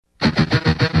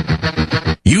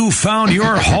You found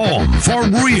your home for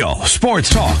real sports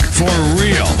talk for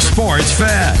real sports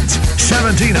fans.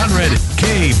 1700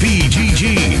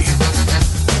 KBGG.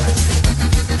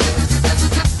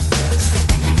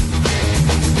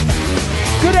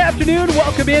 Good afternoon.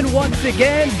 Welcome in once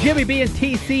again. Jimmy B and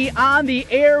TC on the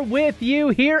air with you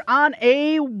here on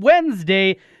a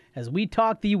Wednesday as we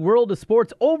talk the world of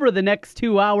sports over the next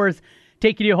 2 hours,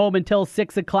 taking you home until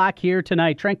 6 o'clock here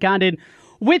tonight. Trent Condon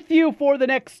with you for the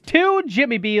next two.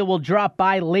 Jimmy B will drop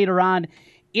by later on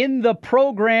in the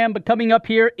program. But coming up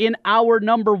here in hour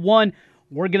number one,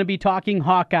 we're going to be talking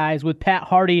Hawkeyes with Pat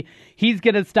Harty. He's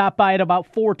going to stop by at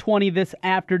about 4:20 this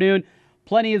afternoon.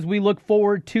 Plenty as we look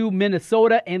forward to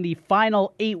Minnesota and the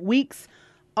final 8 weeks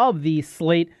of the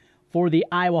slate for the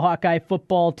Iowa Hawkeye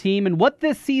football team and what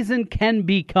this season can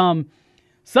become.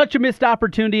 Such a missed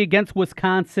opportunity against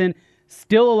Wisconsin.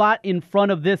 Still a lot in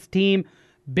front of this team.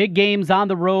 Big games on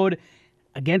the road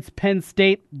against Penn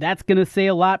State. That's going to say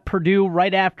a lot. Purdue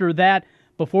right after that.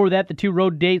 Before that, the two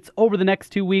road dates over the next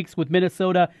 2 weeks with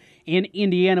Minnesota and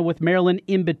Indiana with Maryland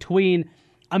in between.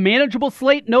 A manageable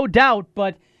slate, no doubt,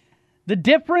 but the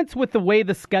difference with the way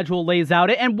the schedule lays out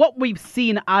and what we've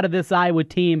seen out of this Iowa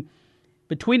team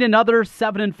between another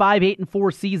 7-5,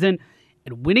 8-4 season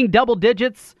and winning double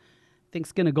digits, I think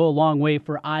it's going to go a long way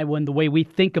for Iowa and the way we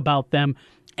think about them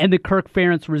and the Kirk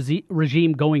Ferentz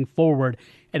regime going forward.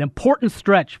 An important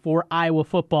stretch for Iowa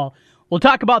football. We'll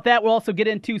talk about that. We'll also get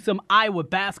into some Iowa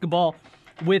basketball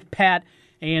with Pat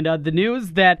and the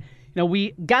news that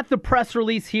we got the press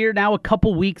release here now a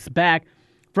couple weeks back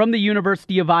from the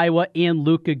University of Iowa and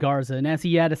Luka Garza. And as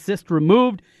he had a cyst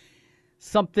removed,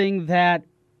 something that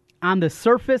on the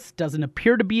surface doesn't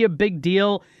appear to be a big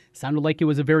deal. Sounded like it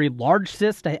was a very large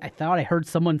cyst. I thought I heard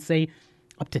someone say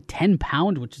up to 10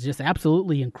 pounds, which is just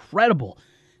absolutely incredible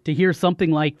to hear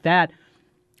something like that.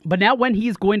 But now when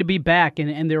he's going to be back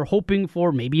and they're hoping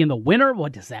for maybe in the winter,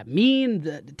 what does that mean?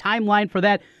 The timeline for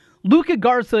that. Luka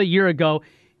Garza a year ago,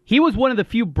 he was one of the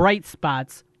few bright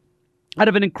spots out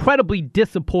of an incredibly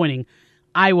disappointing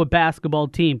Iowa basketball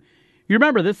team. You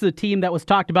remember, this is a team that was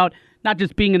talked about not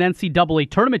just being an NCAA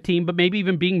tournament team, but maybe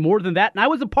even being more than that. And I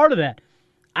was a part of that.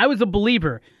 I was a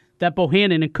believer that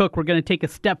Bohannon and Cook were going to take a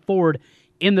step forward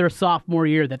in their sophomore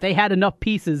year, that they had enough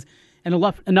pieces and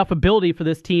enough ability for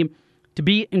this team to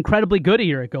be incredibly good a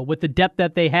year ago with the depth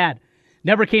that they had.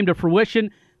 Never came to fruition.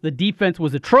 The defense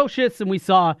was atrocious, and we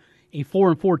saw a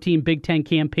 4-14 Big Ten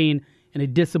campaign and a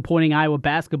disappointing Iowa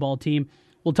basketball team.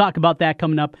 We'll talk about that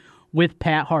coming up with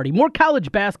Pat Harty. More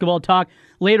college basketball talk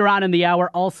later on in the hour.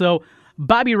 Also,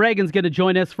 Bobby Reagan's going to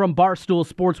join us from Barstool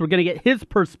Sports. We're going to get his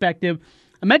perspective.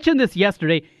 I mentioned this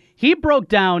yesterday. He broke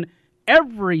down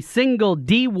every single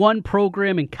D1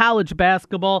 program in college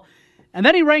basketball, and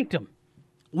then he ranked them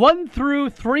 1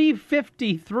 through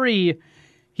 353.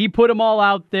 He put them all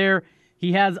out there.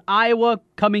 He has Iowa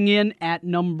coming in at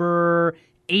number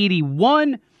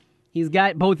 81. He's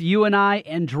got both UNI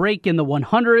and Drake in the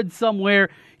 100 somewhere.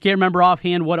 Can't remember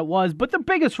offhand what it was, but the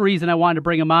biggest reason I wanted to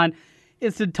bring him on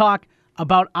is to talk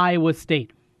about Iowa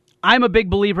State. I'm a big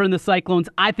believer in the Cyclones.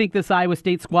 I think this Iowa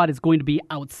State squad is going to be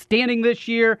outstanding this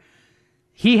year.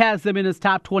 He has them in his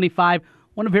top 25.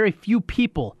 One of very few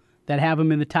people that have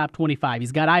him in the top 25.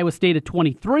 He's got Iowa State at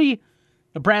 23,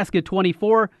 Nebraska at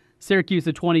 24, Syracuse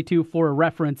at 22 for a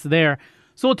reference there.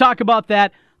 So we'll talk about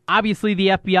that. Obviously, the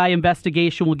FBI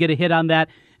investigation, we'll get a hit on that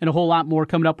and a whole lot more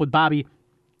coming up with Bobby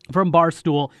from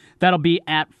Barstool. That'll be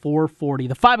at 4:40.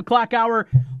 The 5 o'clock hour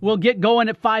will get going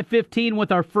at 5:15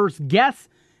 with our first guest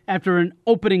after an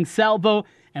opening salvo,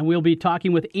 and we'll be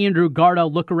talking with Andrew Garda,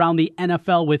 look around the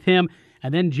NFL with him,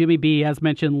 and then Jimmy B, as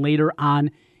mentioned, later on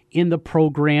in the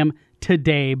program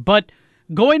today. But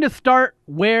going to start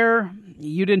where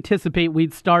you'd anticipate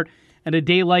we'd start at a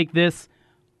day like this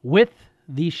with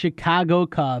the Chicago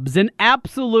Cubs. An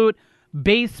absolute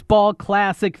baseball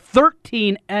classic,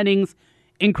 13 innings,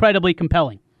 incredibly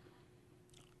compelling.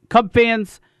 Cub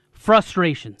fans,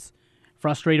 frustrations.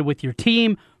 Frustrated with your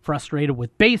team, frustrated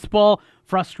with baseball,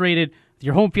 frustrated with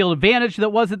your home field advantage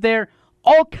that wasn't there.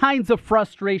 All kinds of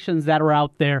frustrations that are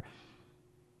out there.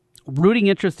 Rooting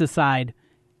interest aside,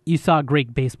 you saw a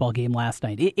great baseball game last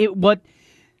night. What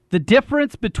the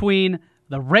difference between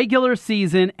the regular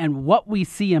season and what we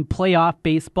see in playoff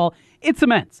baseball, it's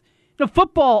immense.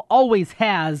 Football always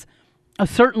has a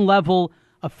certain level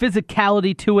of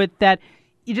physicality to it that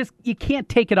you can't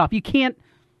take it off. You can't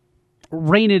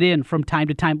rein it in from time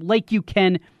to time like you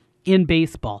can in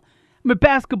baseball. I mean,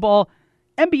 basketball,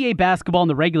 NBA basketball in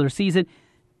the regular season,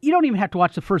 you don't even have to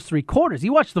watch the first 3 quarters.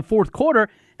 You watch the fourth quarter,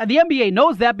 and the NBA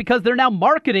knows that because they're now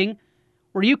marketing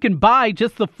where you can buy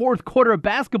just the fourth quarter of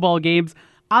basketball games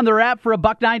on their app for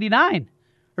 $1.99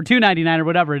 or $2.99 or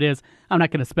whatever it is. I'm not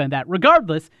going to spend that.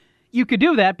 Regardless, you could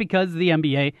do that because the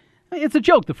NBA, it's a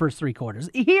joke the first 3 quarters.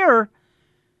 Here,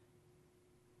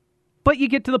 but you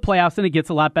get to the playoffs and it gets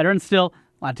a lot better. And still,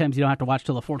 a lot of times you don't have to watch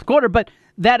till the fourth quarter. But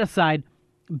that aside,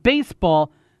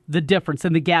 baseball, the difference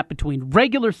and the gap between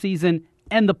regular season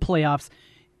and the playoffs,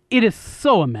 it is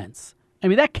so immense. I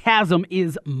mean, that chasm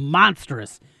is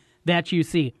monstrous that you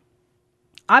see.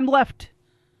 I'm left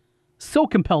so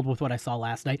compelled with what I saw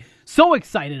last night, so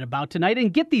excited about tonight,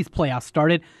 and get these playoffs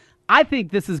started. I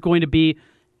think this is going to be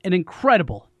an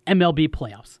incredible MLB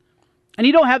playoffs. And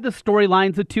you don't have the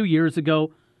storylines of 2 years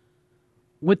ago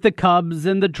with the Cubs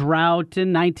and the drought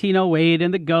in 1908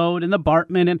 and the GOAT and the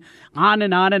Bartman and on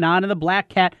and on and on and the Black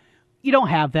Cat. You don't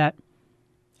have that.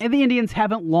 And the Indians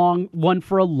haven't won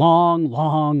for a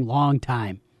long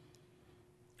time.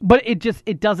 But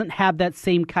it doesn't have that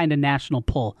same kind of national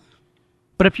pull.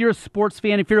 But if you're a sports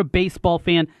fan, if you're a baseball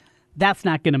fan, that's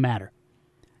not going to matter.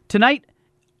 Tonight,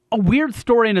 a weird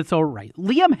story in its own right.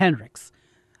 Liam Hendriks,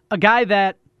 a guy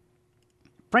that,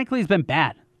 frankly, has been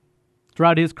bad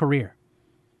throughout his career.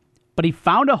 But he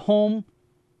found a home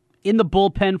in the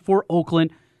bullpen for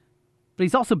Oakland. But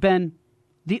he's also been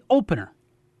the opener.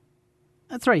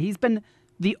 That's right, he's been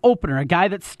the opener, a guy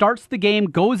that starts the game,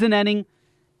 goes an inning,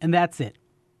 and that's it.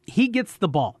 He gets the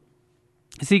ball.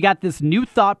 So you got this new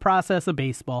thought process of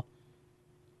baseball.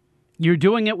 You're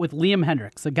doing it with Liam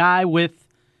Hendriks, a guy with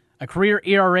a career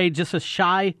ERA just a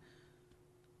shy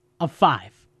of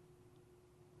 5.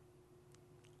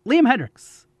 Liam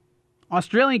Hendriks,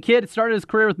 Australian kid, started his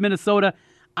career with Minnesota.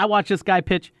 I watched this guy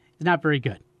pitch. He's not very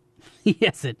good. He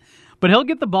isn't. But he'll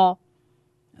get the ball.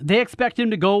 They expect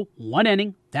him to go 1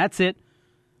 inning. That's it.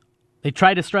 They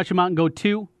tried to stretch him out and go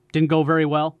 2. Didn't go very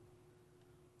well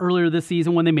earlier this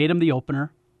season when they made him the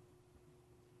opener.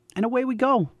 And away we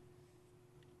go.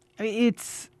 I mean,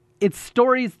 it's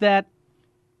stories that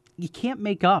you can't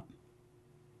make up.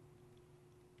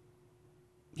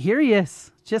 Here he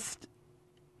is. Just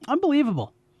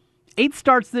unbelievable. 8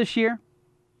 starts this year.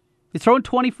 He's thrown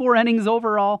 24 innings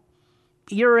overall.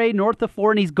 ERA north of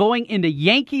 4, and he's going into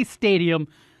Yankee Stadium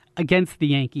against the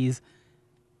Yankees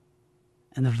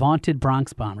and the vaunted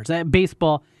Bronx Bombers.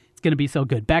 Baseball, it's going to be so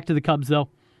good. Back to the Cubs, though,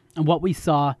 and what we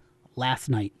saw last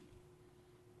night.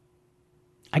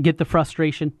 I get the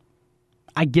frustration.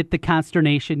 I get the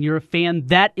consternation. You're a fan.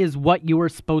 That is what you are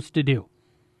supposed to do.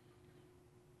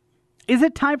 Is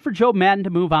it time for Joe Maddon to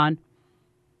move on?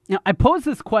 Now, I posed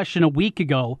this question a week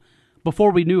ago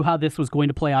before we knew how this was going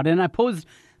to play out, and I posed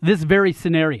this very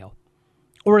scenario,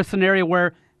 or a scenario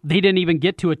where they didn't even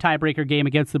get to a tiebreaker game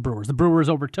against the Brewers. The Brewers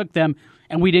overtook them,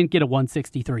 and we didn't get a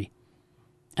 163.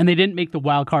 And they didn't make the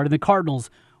wild card, and the Cardinals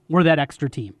were that extra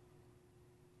team.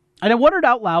 And I wondered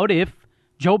out loud if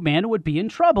Joe Maddon would be in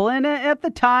trouble. And at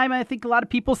the time, I think a lot of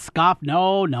people scoffed,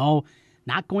 no,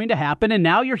 not going to happen. And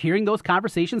now you're hearing those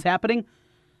conversations happening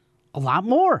a lot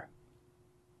more.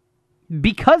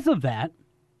 Because of that,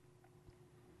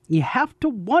 you have to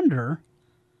wonder,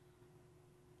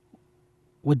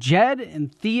 with Jed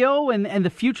and Theo and the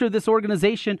future of this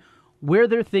organization, where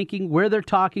they're thinking, where they're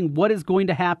talking, what is going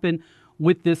to happen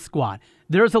with this squad.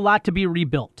 There's a lot to be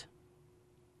rebuilt.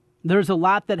 There's a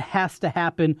lot that has to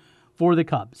happen for the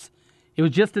Cubs. It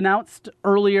was just announced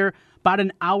earlier, about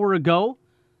an hour ago,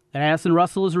 that Addison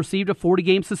Russell has received a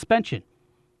 40-game suspension.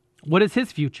 What is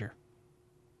his future?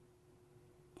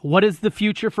 What is the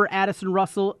future for Addison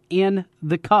Russell and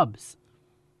the Cubs?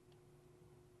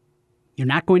 You're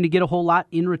not going to get a whole lot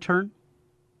in return.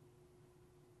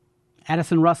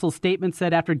 Addison Russell's statement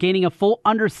said, after gaining a full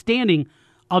understanding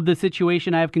of the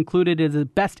situation, I have concluded it is in the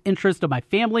best interest of my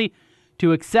family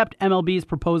to accept MLB's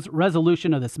proposed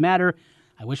resolution of this matter.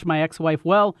 I wish my ex-wife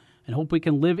well and hope we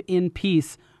can live in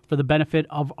peace for the benefit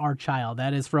of our child.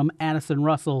 That is from Addison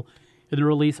Russell in the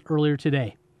release earlier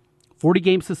today.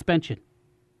 40-game suspension.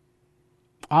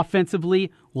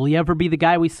 Offensively, will he ever be the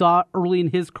guy we saw early in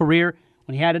his career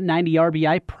when he had a 90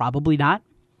 RBI? Probably not.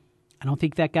 I don't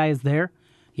think that guy is there.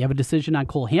 You have a decision on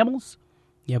Cole Hamels.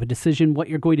 You have a decision what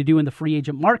you're going to do in the free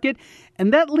agent market.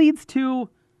 And that leads to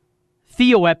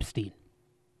Theo Epstein.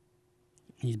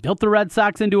 He's built the Red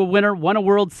Sox into a winner, won a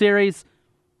World Series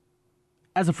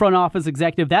as a front office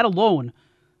executive. That alone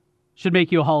should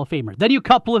make you a Hall of Famer. Then you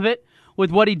couple of it with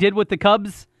what he did with the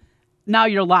Cubs. Now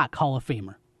you're locked Hall of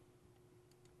Famer.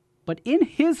 But in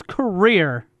his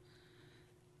career,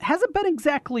 hasn't been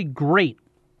exactly great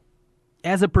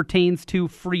as it pertains to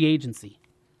free agency.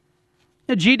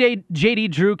 J.D.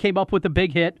 Drew came up with a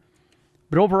big hit,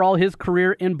 but overall his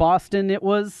career in Boston, it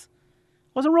wasn't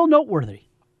real noteworthy.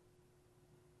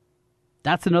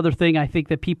 That's another thing I think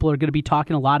that people are going to be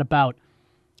talking a lot about.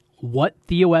 What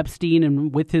Theo Epstein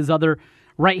and with his other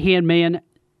right-hand man,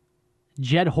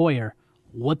 Jed Hoyer,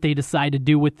 what they decide to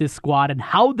do with this squad and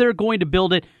how they're going to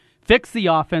build it, fix the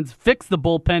offense, fix the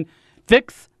bullpen,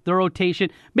 fix the rotation,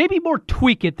 maybe more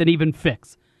tweak it than even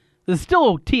fix. There's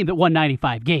still a team that won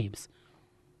 95 games.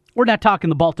 We're not talking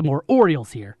the Baltimore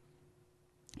Orioles here.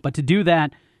 But to do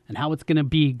that and how it's going to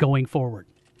be going forward.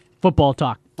 Football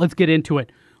talk. Let's get into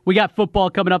it. We got football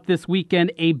coming up this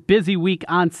weekend. A busy week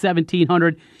on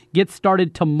 1700. Gets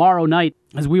started tomorrow night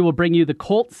as we will bring you the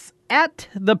Colts at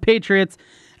the Patriots.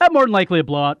 At more than likely a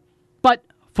blowout. But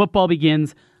football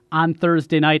begins on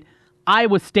Thursday night.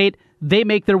 Iowa State, they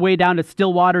make their way down to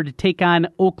Stillwater to take on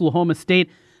Oklahoma State.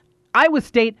 Iowa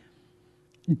State,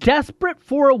 desperate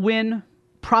for a win,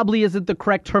 probably isn't the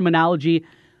correct terminology,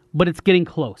 but it's getting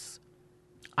close.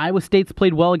 Iowa State's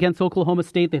played well against Oklahoma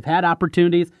State. They've had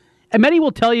opportunities. And many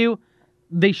will tell you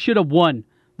they should have won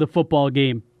the football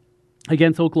game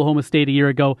against Oklahoma State a year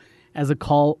ago as a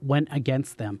call went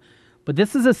against them. But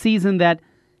this is a season that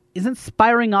isn't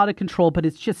spiraling out of control, but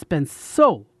it's just been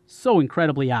so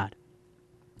incredibly odd.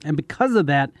 And because of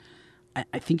that,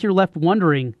 I think you're left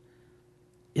wondering,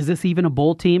 is this even a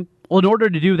bowl team? Well, in order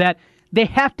to do that, they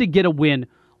have to get a win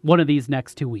one of these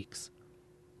next 2 weeks.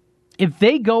 If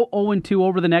they go 0-2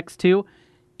 over the next two,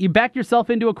 you back yourself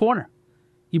into a corner.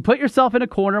 You put yourself in a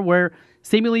corner where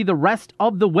seemingly the rest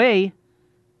of the way,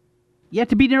 you have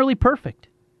to be nearly perfect.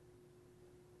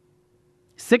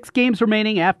 6 games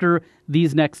remaining after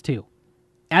these next two.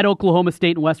 At Oklahoma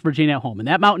State and West Virginia at home. And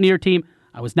that Mountaineer team,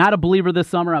 I was not a believer this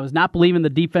summer. I was not believing the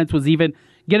defense was even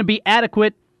going to be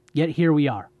adequate, yet here we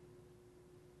are.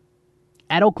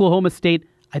 At Oklahoma State,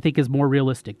 I think is more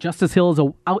realistic. Justice Hill is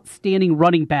an outstanding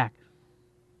running back.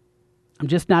 I'm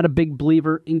just not a big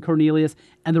believer in Cornelius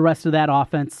and the rest of that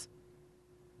offense.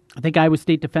 I think Iowa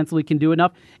State defensively can do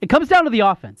enough. It comes down to the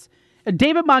offense. And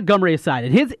David Montgomery aside,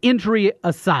 and his injury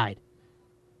aside,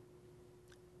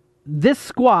 this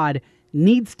squad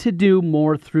needs to do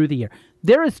more through the year.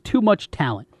 There is too much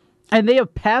talent, and they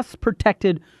have pass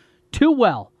protected too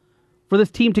well for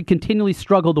this team to continually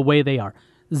struggle the way they are.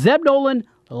 Zeb Nolan,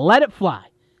 let it fly.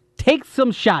 Take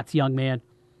some shots, young man.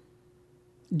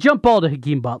 Jump ball to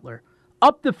Hakeem Butler.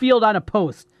 Up the field on a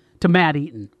post to Matt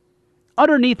Eaton.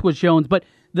 Underneath was Jones, but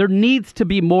there needs to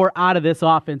be more out of this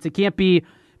offense. It can't be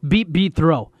beat,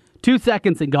 throw. 2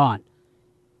 seconds and gone.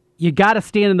 You got to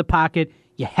stand in the pocket.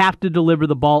 You have to deliver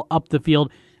the ball up the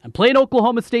field. And playing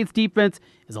Oklahoma State's defense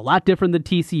is a lot different than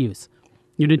TCU's.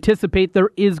 You'd anticipate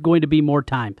there is going to be more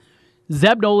time.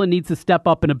 Zeb Nolan needs to step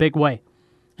up in a big way.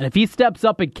 And if he steps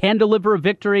up and can deliver a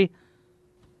victory,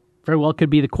 very well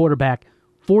could be the quarterback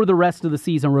for the rest of the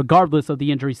season, regardless of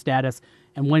the injury status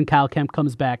and when Kyle Kemp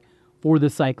comes back for the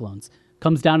Cyclones.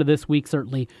 Comes down to this week,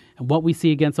 certainly, and what we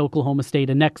see against Oklahoma State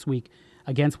and next week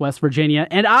against West Virginia.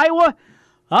 And Iowa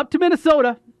up to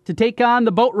Minnesota to take on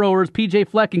the Boat Rowers, PJ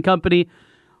Fleck and company,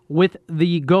 with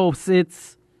the Ghosts.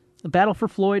 It's a battle for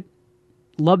Floyd.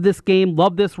 Love this game.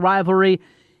 Love this rivalry.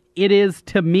 It is,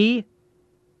 to me,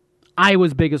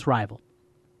 Iowa's biggest rival.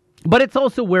 But it's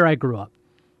also where I grew up.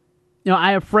 You know,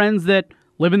 I have friends that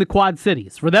live in the Quad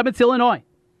Cities. For them, it's Illinois.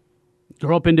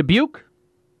 Grew up in Dubuque.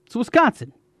 It's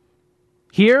Wisconsin.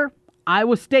 Here,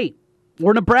 Iowa State.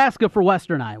 Or Nebraska for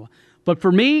Western Iowa. But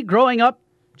for me, growing up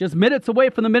just minutes away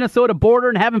from the Minnesota border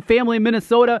and having family in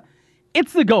Minnesota,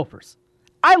 it's the Gophers.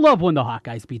 I love when the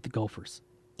Hawkeyes beat the Gophers.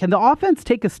 Can the offense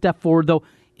take a step forward, though,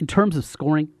 in terms of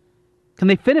scoring? Can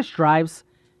they finish drives?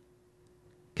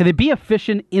 Can they be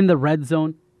efficient in the red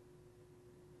zone?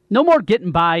 No more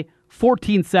getting by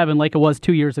 14-7 like it was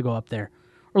 2 years ago up there.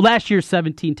 Or last year's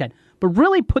 17-10. But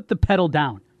really put the pedal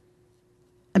down.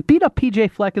 And beat up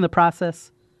PJ Fleck in the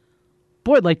process.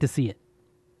 Boy, I'd like to see it.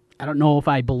 I don't know if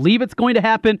I believe it's going to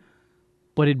happen,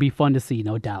 but it'd be fun to see,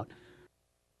 no doubt.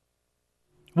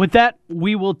 With that,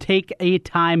 we will take a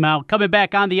timeout. Coming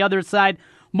back on the other side,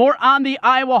 more on the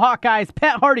Iowa Hawkeyes.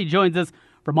 Pat Hardy joins us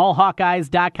from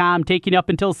allhawkeyes.com, taking you up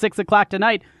until 6 o'clock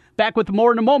tonight. Back with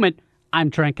more in a moment. I'm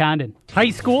Trent Condon. High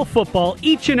school football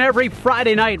each and every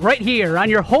Friday night right here on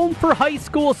your home for high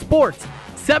school sports,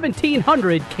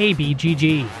 1700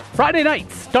 KBGG. Friday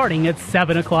nights starting at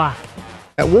 7 o'clock.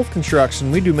 At Wolf Construction,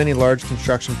 we do many large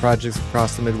construction projects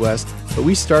across the Midwest, but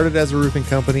we started as a roofing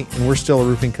company, and we're still a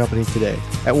roofing company today.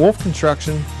 At Wolf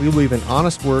Construction, we believe in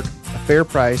honest work, a fair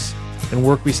price, and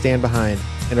work we stand behind,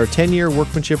 and our 10-year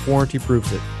workmanship warranty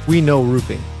proves it. We know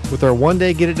roofing. With our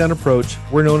one-day get-it-done approach,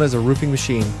 we're known as a roofing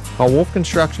machine. Call Wolf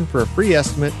Construction for a free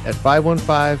estimate at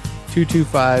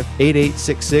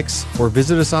 515-225-8866 or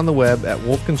visit us on the web at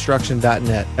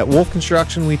wolfconstruction.net. At Wolf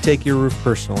Construction, we take your roof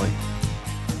personally.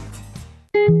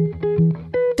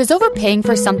 Does overpaying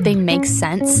for something make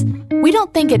sense? We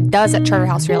don't think it does at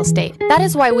Charterhouse Real Estate. That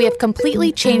is why we have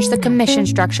completely changed the commission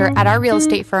structure at our real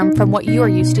estate firm from what you are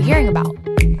used to hearing about.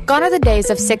 Gone are the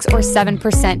days of 6 or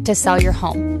 7% to sell your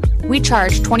home. We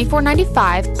charge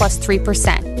 $24.95 plus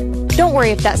 3%. Don't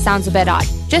worry if that sounds a bit odd.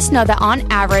 Just know that on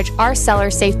average, our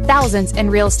sellers save thousands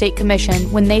in real estate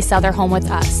commission when they sell their home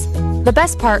with us. The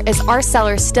best part is our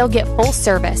sellers still get full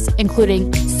service,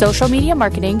 including social media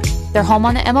marketing, their home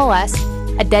on the MLS,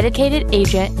 a dedicated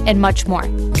agent, and much more.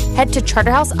 Head to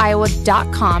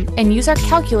charterhouseiowa.com and use our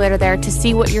calculator there to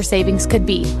see what your savings could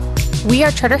be. We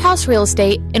are Charterhouse Real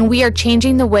Estate, and we are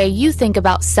changing the way you think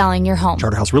about selling your home.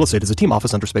 Charterhouse Real Estate is a team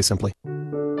office under Space Simply.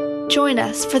 Join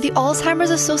us for the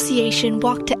Alzheimer's Association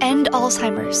Walk to End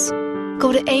Alzheimer's.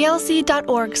 Go to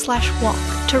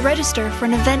alz.org/walk to register for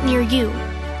an event near you.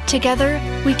 Together,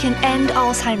 we can end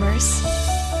Alzheimer's.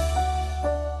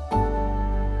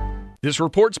 This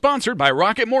report sponsored by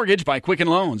Rocket Mortgage by Quicken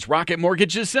Loans. Rocket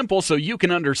Mortgage is simple so you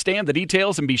can understand the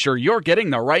details and be sure you're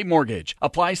getting the right mortgage.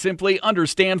 Apply simply,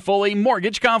 understand fully,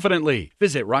 mortgage confidently.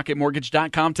 Visit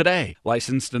rocketmortgage.com today.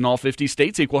 Licensed in all 50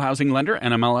 states, equal housing lender,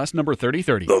 NMLS number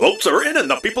 3030. The votes are in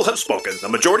and the people have spoken. The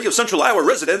majority of Central Iowa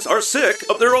residents are sick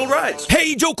of their old rides.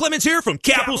 Hey, Joe Clements here from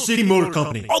Capital City Motor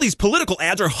Company. All these political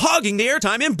ads are hogging the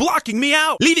airtime and blocking me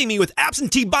out, leaving me with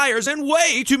absentee buyers and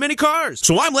way too many cars.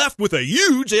 So I'm left with a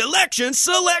huge election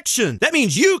selection. That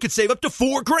means you could save up to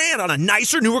 $4,000 on a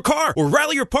nicer, newer car or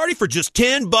rally your party for just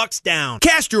 $10 down.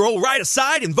 Cast your old ride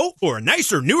aside and vote for a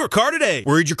nicer, newer car today.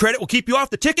 Worried your credit will keep you off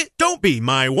the ticket? Don't be.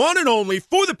 My one and only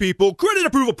for the people credit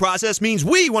approval process means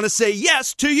we want to say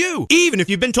yes to you, even if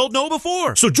you've been told no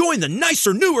before. So join the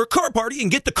nicer, newer car party and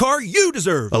get the car you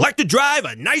deserve. Elect to drive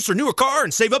a nicer, newer car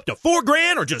and save up to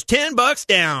 $4,000 or just $10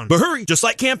 down. But hurry, just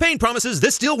like campaign promises,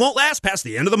 this deal won't last past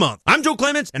the end of the month. I'm Joe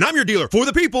Clements, and I'm your dealer for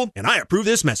the people, and I approve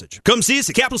this message. Come see us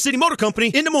at Capital City Motor Company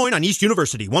in Des Moines on East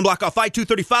University, one block off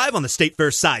I-235 on the State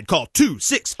Fair side. Call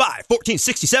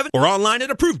 265-1467 or online at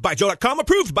approvedbyjoe.com.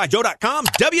 Approvedbyjoe.com.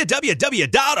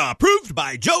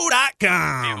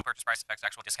 www.approvedbyjoe.com. Vehicle purchase price affects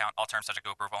actual discount. All terms subject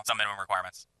to approval. Some minimum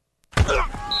requirements.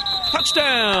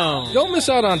 Touchdown! Don't miss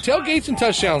out on tailgates and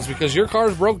touchdowns because your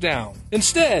car's broke down.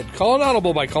 Instead, call an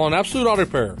audible by calling Absolute Auto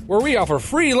Repair, where we offer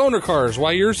free loaner cars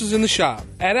while yours is in the shop.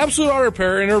 At Absolute Auto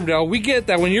Repair in Urbandale, we get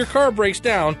that when your car breaks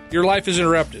down, your life is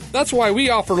interrupted. That's why we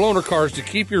offer loaner cars to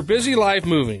keep your busy life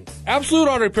moving. Absolute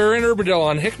Auto Repair in Urbandale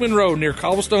on Hickman Road near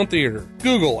Cobblestone Theater.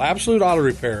 Google Absolute Auto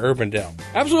Repair Urbandale.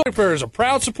 Absolute Auto Repair is a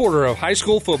proud supporter of high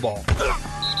school football.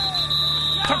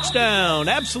 Touchdown!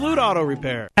 Absolute Auto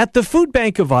Repair. At the Food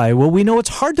Bank of Iowa, we know it's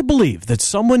hard to believe that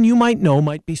someone you might know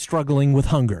might be struggling with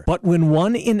hunger. But when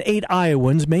 1 in 8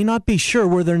 Iowans may not be sure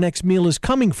where their next meal is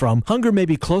coming from, hunger may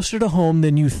be closer to home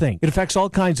than you think. It affects all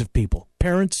kinds of people.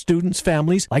 Parents, students,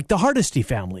 families, like the Hardesty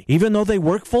family. Even though they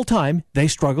work full-time, they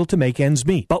struggle to make ends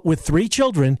meet. But with 3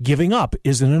 children, giving up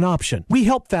isn't an option. We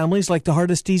help families like the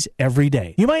Hardesties every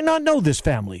day. You might not know this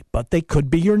family, but they could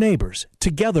be your neighbors.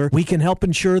 Together, we can help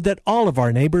ensure that all of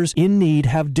our neighbors in need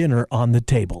have dinner on the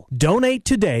table. Donate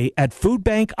today at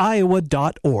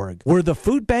foodbankiowa.org. We're the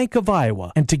Food Bank of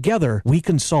Iowa, and together we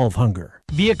can solve hunger.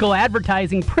 Vehicle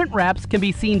advertising print wraps can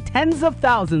be seen tens of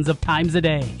thousands of times a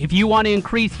day. If you want to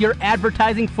increase your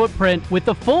advertising footprint with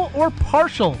the full or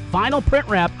partial vinyl print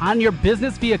wrap on your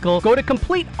business vehicle, go to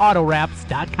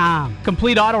CompleteAutoWraps.com.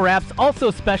 Complete Auto Wraps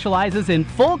also specializes in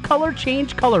full color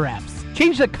change color wraps.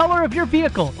 Change the color of your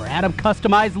vehicle or add a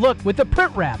customized look with a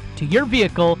print wrap to your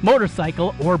vehicle,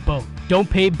 motorcycle, or boat. Don't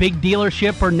pay big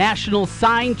dealership or national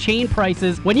sign chain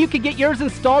prices when you can get yours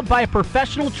installed by a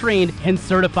professional trained and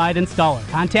certified installer.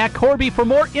 Contact Corby for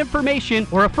more information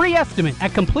or a free estimate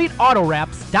at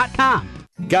CompleteAutoWraps.com.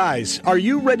 Guys, are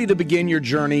you ready to begin your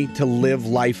journey to live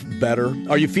life better?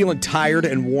 Are you feeling tired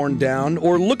and worn down,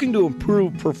 or looking to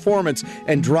improve performance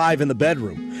and drive in the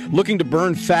bedroom? Looking to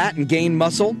burn fat and gain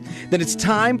muscle? Then it's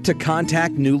time to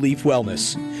contact New Leaf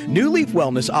Wellness. New Leaf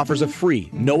Wellness offers a free,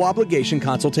 no-obligation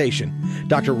consultation.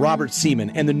 Dr. Robert Seaman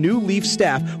and the New Leaf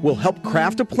staff will help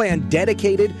craft a plan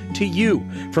dedicated to you.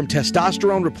 From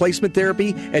testosterone replacement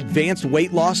therapy, advanced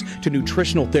weight loss, to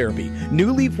nutritional therapy,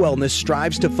 New Leaf Wellness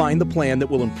strives to find the plan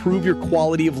that will improve your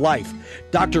quality of life.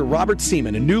 Dr. Robert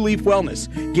Seaman and New Leaf Wellness.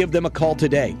 Give them a call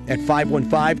today at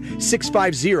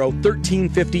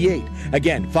 515-650-1358.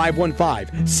 Again,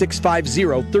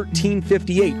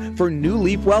 515-650-1358 for New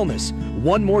Leaf Wellness.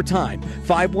 One more time,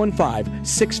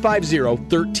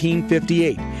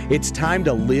 515-650-1358. It's time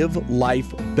to live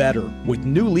life better with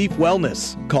New Leaf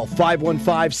Wellness. Call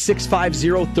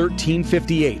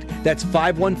 515-650-1358. That's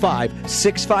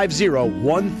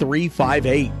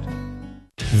 515-650-1358.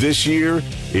 This year,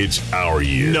 it's our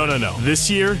year. No. This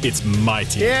year, it's my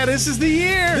team. Yeah, this is the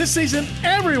year. This season,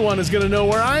 everyone is going to know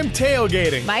where I'm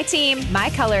tailgating. My team, my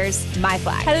colors, my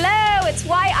flag. Hello, it's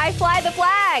why I fly the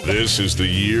flag. This is the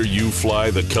year you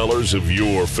fly the colors of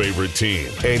your favorite team.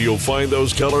 And you'll find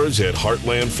those colors at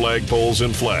Heartland Flagpoles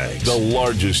and Flags, the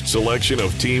largest selection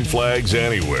of team flags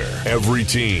anywhere. Every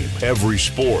team, every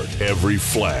sport, every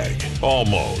flag.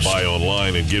 Almost. Buy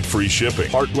online and get free shipping.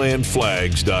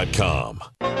 HeartlandFlags.com.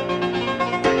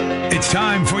 It's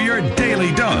time for your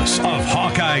daily dose of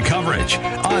Hawkeye coverage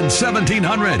on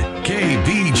 1700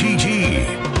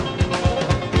 KBGG.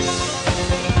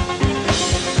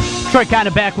 Troy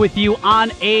Conner back with you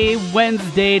on a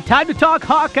Wednesday. Time to talk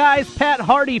Hawkeyes. Pat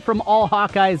Harty from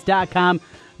allhawkeyes.com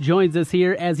joins us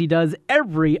here as he does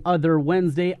every other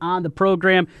Wednesday on the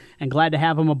program, and glad to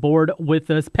have him aboard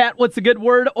with us. Pat, what's a good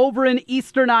word over in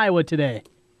eastern Iowa today?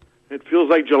 It feels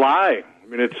like July. I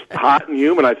mean, it's hot and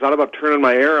humid. I thought about turning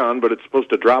my air on, but it's supposed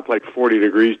to drop like 40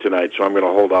 degrees tonight, so I'm going to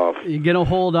hold off. You're going to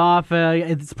hold off.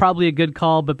 It's probably a good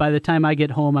call, but by the time I get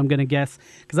home, I'm going to guess,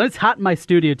 because it's hot in my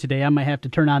studio today, I might have to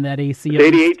turn on that AC. It's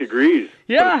 88 degrees.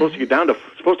 Yeah. It's supposed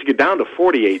to get down to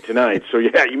 48 tonight, so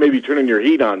yeah, you may be turning your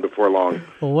heat on before long.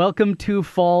 Well, welcome to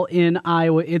fall in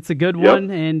Iowa. It's a good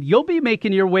one, and you'll be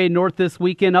making your way north this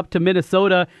weekend up to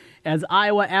Minnesota as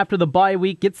Iowa, after the bye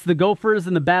week, gets the Gophers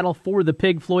in the battle for the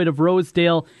Pig Floyd of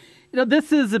Rosedale. You know,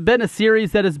 this has been a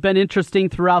series that has been interesting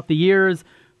throughout the years,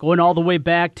 going all the way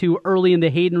back to early in the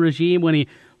Hayden regime when he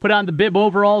put on the bib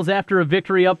overalls after a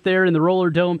victory up there in the Roller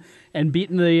Dome and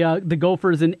beating the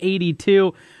Gophers in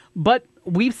 82. But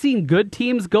we've seen good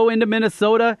teams go into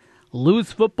Minnesota,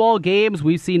 lose football games.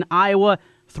 We've seen Iowa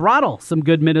throttle some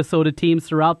good Minnesota teams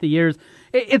throughout the years.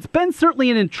 It's been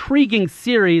certainly an intriguing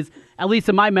series, at least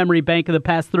in my memory bank, of the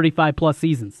past 35-plus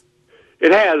seasons.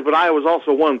 It has, but Iowa's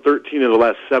also won 13 of the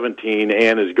last 17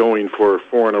 and is going for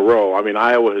 4 in a row. I mean,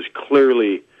 Iowa has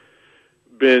clearly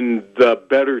been the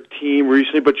better team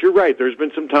recently, but you're right. There's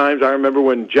been some times, I remember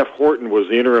when Jeff Horton was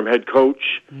the interim head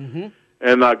coach,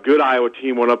 and a good Iowa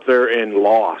team went up there and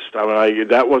lost. I mean,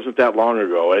 that wasn't that long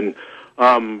ago. And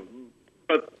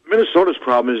but Minnesota's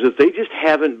problem is that they just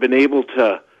haven't been able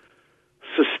to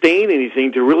sustain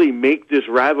anything to really make this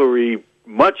rivalry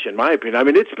much, in my opinion. I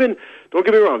mean, it's been, don't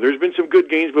get me wrong, there's been some good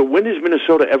games, but when is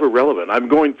Minnesota ever relevant? I'm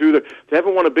going through they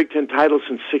haven't won a Big Ten title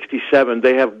since 67.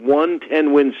 They have one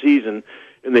 10-win season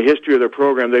in the history of their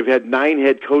program. They've had 9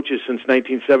 head coaches since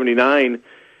 1979,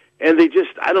 and they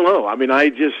just, I don't know. I mean,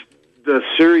 the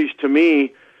series to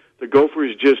me, the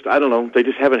Gophers just, I don't know, they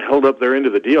just haven't held up their end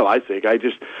of the deal, I think. I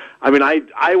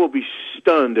will be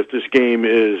stunned if this game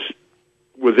is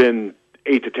within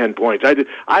 8 to 10 points.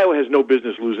 Iowa has no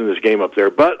business losing this game up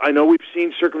there, but I know we've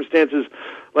seen circumstances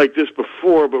like this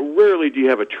before, but rarely do you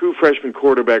have a true freshman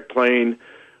quarterback playing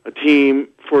a team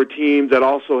that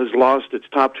also has lost its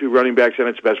top 2 running backs and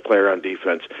its best player on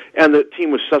defense, and the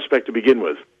team was suspect to begin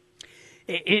with.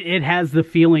 It has the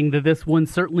feeling that this one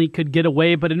certainly could get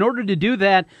away, but in order to do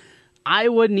that,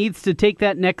 Iowa needs to take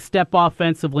that next step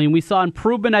offensively, and we saw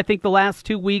improvement, I think, the last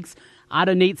 2 weeks out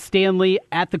of Nate Stanley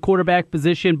at the quarterback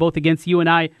position, both against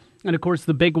UNI and, of course,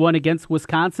 the big one against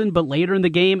Wisconsin. But later in the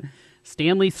game,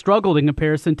 Stanley struggled in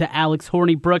comparison to Alex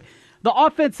Hornibrook. The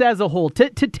offense as a whole, to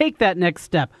take that next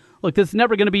step. Look, this is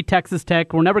never going to be Texas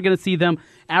Tech. We're never going to see them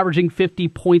averaging 50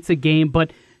 points a game.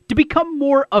 But to become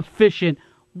more efficient,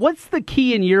 what's the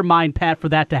key in your mind, Pat, for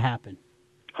that to happen?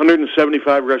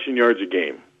 175 rushing yards a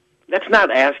game. That's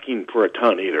not asking for a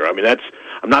ton either. I mean,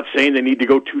 I'm not saying they need to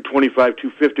go 225,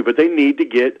 250, but they need to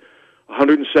get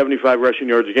 175 rushing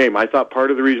yards a game. I thought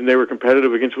part of the reason they were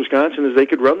competitive against Wisconsin is they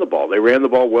could run the ball. They ran the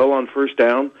ball well on first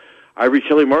down. Ivory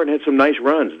Kelly Martin had some nice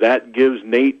runs. That gives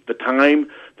Nate the time,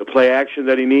 the play action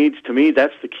that he needs. To me,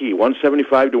 that's the key.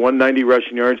 175 to 190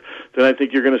 rushing yards. Then I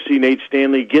think you're going to see Nate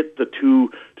Stanley get the 2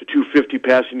 to 250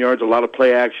 passing yards, a lot of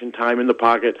play action, time in the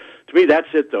pocket. To me, that's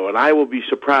it, though, and I will be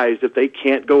surprised if they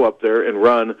can't go up there and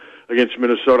run against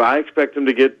Minnesota. I expect them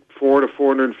to get 400 to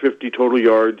 450 total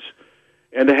yards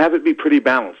and to have it be pretty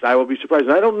balanced. I will be surprised.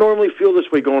 And I don't normally feel this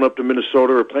way going up to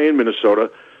Minnesota or playing Minnesota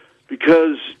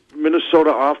because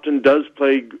Minnesota often does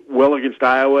play well against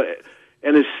Iowa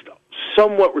and is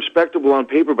somewhat respectable on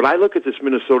paper, but I look at this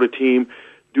Minnesota team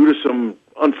due to some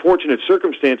unfortunate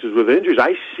circumstances with injuries.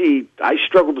 I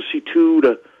struggle to see 2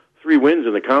 to 3 wins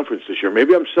in the conference this year.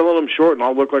 Maybe I'm selling them short and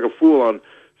I'll look like a fool on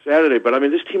Saturday, but I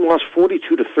mean, this team lost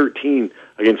 42 to 13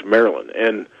 against Maryland.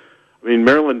 And I mean,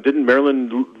 didn't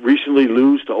Maryland recently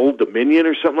lose to Old Dominion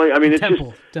or something like? I mean, it's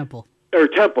Temple. Or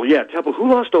Temple, yeah, Temple.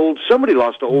 Somebody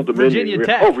lost to Old Dominion. Virginia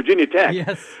Tech. Oh, Virginia Tech.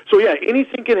 Yes. So yeah,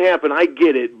 anything can happen. I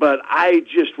get it, but I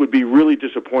just would be really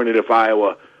disappointed if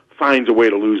Iowa finds a way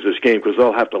to lose this game because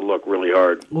they'll have to look really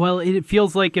hard. Well, it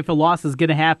feels like if a loss is going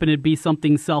to happen, it'd be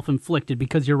something self-inflicted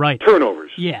because you're right.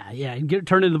 Turnovers. Yeah.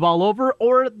 Turning the ball over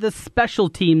or the special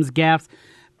teams gaffes.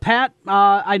 Pat,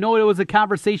 I know it was a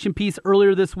conversation piece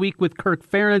earlier this week with Kirk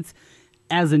Ferentz.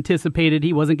 As anticipated,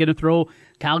 he wasn't going to throw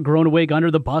Kyle Groeneweg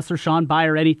under the bus or Sean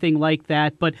Beyer or anything like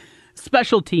that. But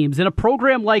special teams, in a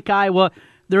program like Iowa,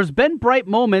 there's been bright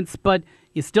moments, but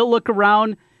you still look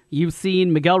around. You've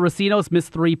seen Miguel Recinos miss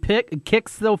 3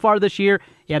 kicks so far this year.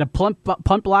 He had a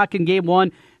punt block in game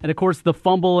 1, and, of course, the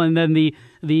fumble and then the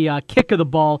kick of the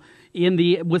ball in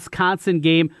the Wisconsin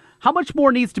game. How much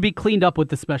more needs to be cleaned up with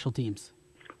the special teams?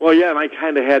 Well, yeah, and I'd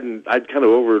kind of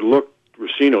overlooked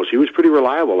Recinos. He was pretty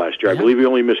reliable last year. Yeah. I believe he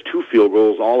only missed 2 field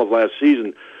goals all of last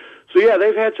season. So, yeah,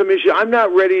 they've had some issues. I'm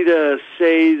not ready to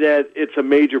say that it's a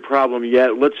major problem yet.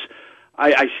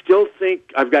 I still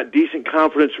think I've got decent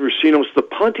confidence in Recinos. The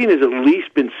punting has at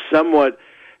least been somewhat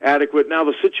adequate. Now,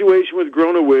 the situation with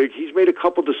Groeneweg, he's made a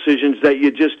couple decisions that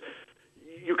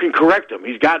you can correct him.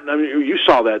 You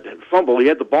saw that fumble. He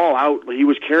had the ball out. He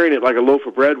was carrying it like a loaf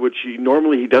of bread, which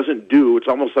normally he doesn't do. It's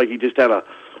almost like he just had a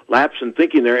lapse in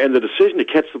thinking there. And the decision to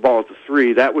catch the ball at the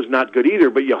 3, that was not good either.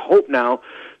 But you hope now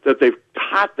that they've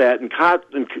caught that and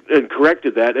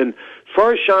corrected that. And as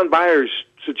far as Sean Beyer's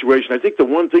situation, I think the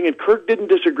one thing, and Kirk didn't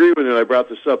disagree with me when I brought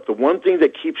this up, the one thing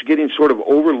that keeps getting sort of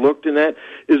overlooked in that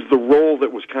is the role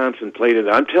that Wisconsin played in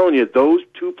it. I'm telling you, those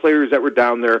 2 players that were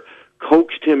down there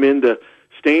coaxed him into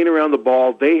staying around the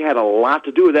ball. They had a lot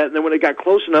to do with that, and then when they got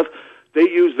close enough, they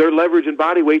used their leverage and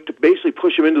body weight to basically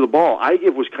push him into the ball. I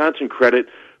give Wisconsin credit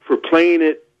for playing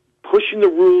it, pushing the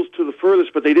rules to the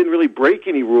furthest, but they didn't really break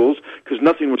any rules because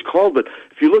nothing was called. But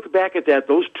if you look back at that,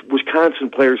 those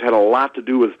Wisconsin players had a lot to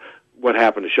do with what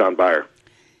happened to Sean Beyer.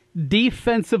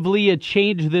 Defensively, a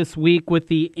change this week with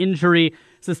the injury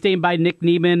sustained by Nick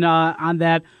Niemann on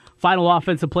that final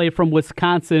offensive play from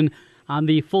Wisconsin on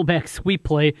the fullback sweep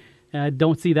play.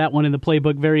 Don't see that one in the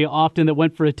playbook very often that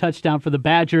went for a touchdown for the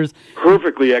Badgers.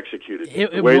 Perfectly executed.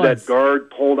 The way that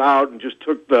guard pulled out and just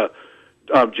took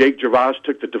Jake Gervais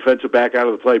took the defensive back out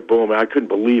of the play. Boom. I couldn't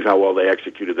believe how well they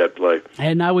executed that play.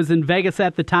 And I was in Vegas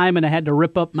at the time, and I had to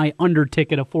rip up my under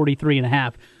ticket of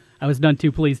 43.5. I was none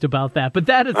too pleased about that. But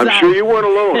that aside, I'm sure you weren't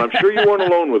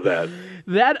alone with that.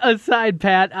 That aside,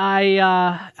 Pat,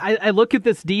 I look at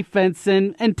this defense,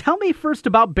 and tell me first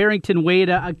about Barrington Wade,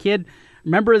 a kid.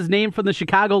 Remember his name from the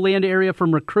Chicagoland area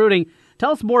from recruiting.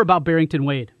 Tell us more about Barrington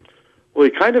Wade. Well,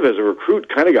 he kind of, as a recruit,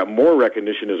 kind of got more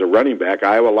recognition as a running back.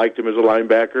 Iowa liked him as a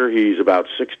linebacker. He's about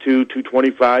 6'2",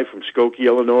 225 from Skokie,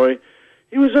 Illinois.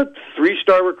 He was a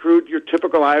 3-star recruit, your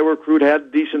typical Iowa recruit,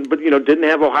 had decent, but, didn't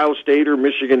have Ohio State or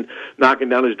Michigan knocking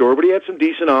down his door, but he had some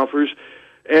decent offers.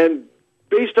 And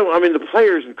based on, the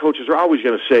players and coaches are always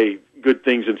going to say good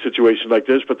things in situations like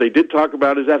this, but they did talk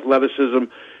about his athleticism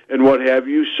and what have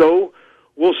you. So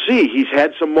we'll see. He's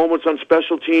had some moments on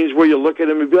special teams where you look at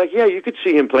him and be like, yeah, you could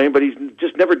see him playing, but he's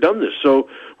just never done this. So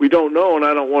we don't know, and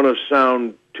I don't want to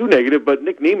sound too negative, but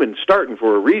Nick Niemann's starting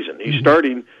for a reason. He's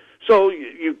starting. So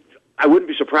I wouldn't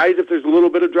be surprised if there's a little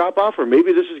bit of drop-off, or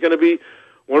maybe this is going to be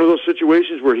one of those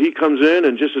situations where he comes in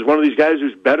and just is one of these guys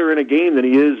who's better in a game than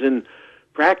he is in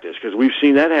practice, because we've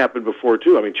seen that happen before,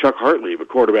 too. Chuck Hartley, the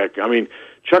quarterback,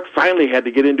 Chuck finally had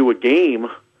to get into a game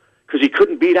because he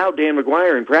couldn't beat out Dan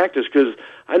McGuire in practice, because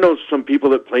I know some people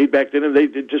that played back then, and they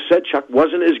just said Chuck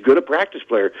wasn't as good a practice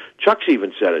player. Chuck's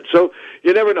even said it. So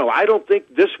you never know. I don't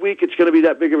think this week it's going to be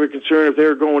that big of a concern if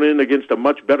they're going in against a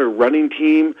much better running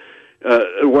team,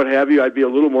 what have you. I'd be a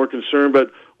little more concerned,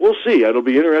 but we'll see. It'll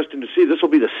be interesting to see. This will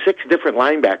be the 6th different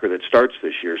linebacker that starts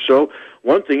this year. So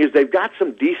one thing is they've got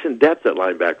some decent depth at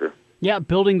linebacker. Yeah,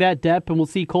 building that depth, and we'll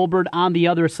see Colbert on the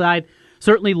other side.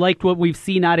 Certainly liked what we've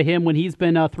seen out of him when he's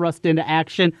been thrust into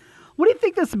action. What do you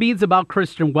think this means about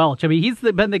Christian Welch? He's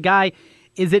been the guy.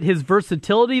 Is it his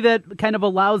versatility that kind of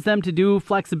allows them to do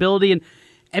flexibility and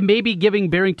maybe giving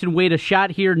Barrington Wade a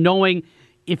shot here, knowing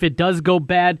if it does go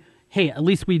bad, hey, at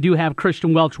least we do have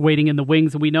Christian Welch waiting in the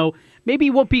wings, and we know maybe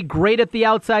he won't be great at the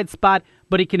outside spot,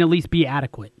 but he can at least be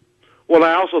adequate. Well,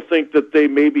 I also think that they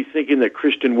may be thinking that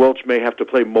Christian Welch may have to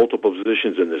play multiple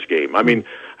positions in this game.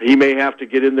 He may have to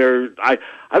get in there. I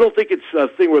don't think it's a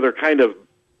thing where they're kind of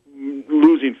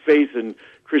losing faith in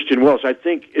Christian Welch. I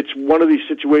think it's one of these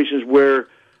situations where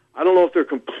I don't know if they're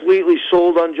completely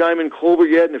sold on Jaimin Colbert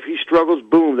yet, and if he struggles,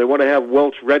 boom, they want to have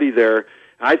Welch ready there.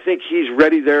 I think he's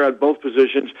ready there on both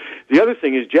positions. The other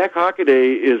thing is Jack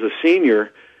Hockaday is a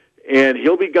senior, and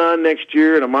he'll be gone next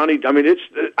year. And Amani,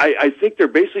 I think they're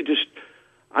basically just.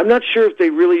 I'm not sure if they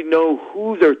really know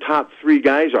who their top three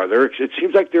guys are. It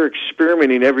seems like they're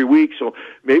experimenting every week, so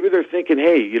maybe they're thinking,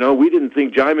 hey, we didn't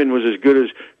think Jaiman was as good as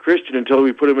Christian until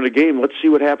we put him in a game. Let's see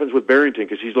what happens with Barrington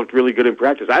because he's looked really good in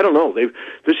practice. I don't know.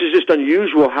 This is just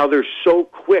unusual how they're so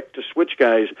quick to switch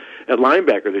guys at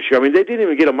linebacker this year. I mean, they didn't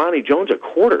even get Amani Jones a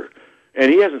quarter,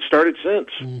 and he hasn't started since.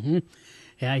 Mm-hmm.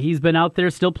 Yeah, he's been out there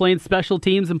still playing special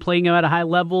teams and playing at a high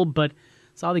level, but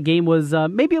saw the game was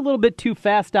maybe a little bit too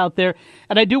fast out there.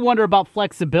 And I do wonder about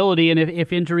flexibility and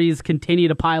if injuries continue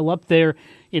to pile up there.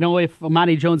 If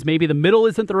Amani Jones, maybe the middle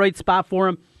isn't the right spot for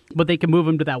him, but they can move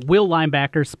him to that will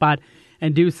linebacker spot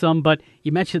and do some. But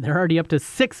you mentioned they're already up to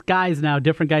 6 guys now,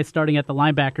 different guys starting at the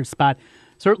linebacker spot.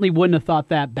 Certainly wouldn't have thought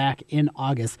that back in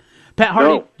August. Pat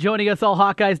Harty joining us,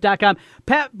 allhawkeyes.com.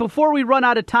 Pat, before we run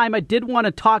out of time, I did want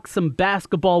to talk some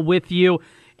basketball with you.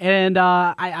 And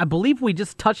I believe we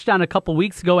just touched on a couple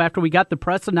weeks ago after we got the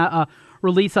press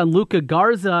release on Luka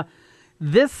Garza.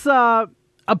 This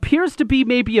appears to be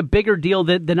maybe a bigger deal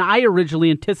than I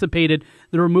originally anticipated,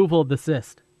 the removal of the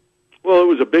cyst. Well, it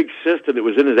was a big cyst, and it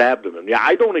was in his abdomen. Yeah,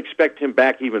 I don't expect him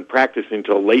back even practicing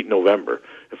until late November,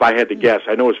 if I had to guess.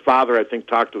 I know his father, I think,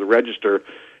 talked to the Register,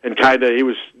 and he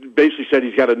was basically said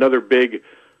he's got another big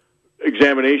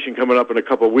examination coming up in a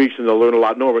couple of weeks, and they'll learn a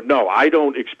lot more. But no, I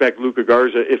don't expect Luka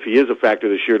Garza, if he is a factor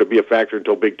this year, to be a factor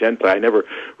until Big Ten play. I never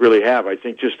really have. I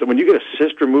think just when you get a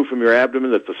cyst removed from your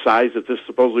abdomen that's the size that this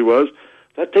supposedly was,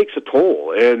 that takes a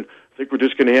toll. And I think we're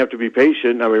just going to have to be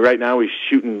patient. I mean, right now he's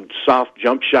shooting soft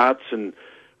jump shots and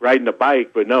riding a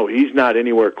bike, but no, he's not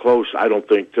anywhere close, I don't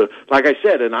think, to, like I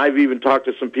said, and I've even talked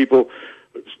to some people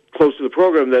close to the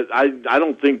program that I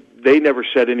don't think they never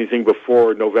said anything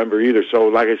before November either. So,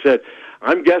 like I said,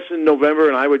 I'm guessing November,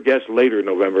 and I would guess later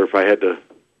November if I had to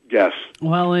guess.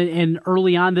 Well, and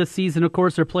early on this season, of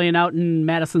course, they're playing out in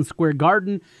Madison Square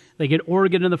Garden. They get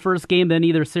Oregon in the first game, then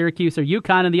either Syracuse or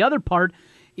UConn. And the other part,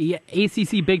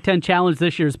 ACC Big Ten Challenge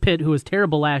this year is Pitt, who was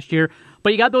terrible last year.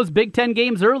 But you got those Big Ten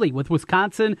games early with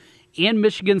Wisconsin and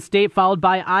Michigan State, followed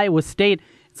by Iowa State.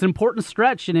 It's an important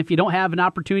stretch, and if you don't have an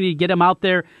opportunity to get them out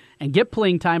there and get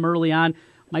playing time early on,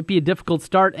 might be a difficult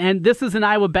start. And this is an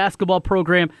Iowa basketball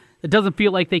program that doesn't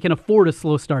feel like they can afford a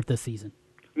slow start this season.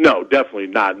 No, definitely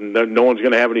not. And no one's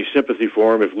going to have any sympathy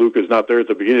for him if Luka's not there at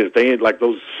the beginning. If they ain't like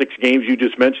those 6 games you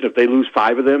just mentioned, if they lose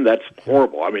 5 of them, that's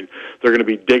horrible. I mean, they're going to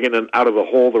be digging out of the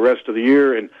hole the rest of the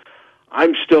year. And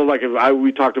I'm still like,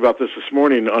 we talked about this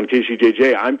morning on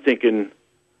KCJJ. I'm thinking,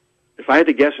 if I had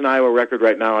to guess an Iowa record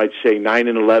right now, I'd say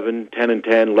 9-11, 10-10,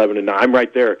 11-9. I'm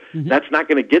right there. Mm-hmm. That's not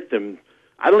going to get them.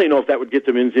 I don't even know if that would get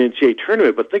them into the NCAA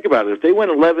tournament, but think about it. If they went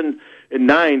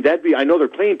 11-9, that'd be, I know they're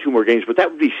playing 2 more games, but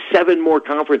that would be 7 more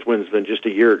conference wins than just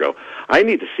a year ago. I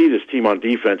need to see this team on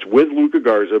defense with Luka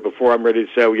Garza before I'm ready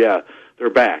to say, oh, yeah, they're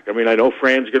back. I mean, I know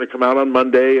Fran's going to come out on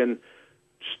Monday and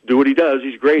do what he does.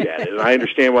 He's great at it, and I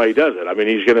understand why he does it. I mean,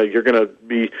 you're going to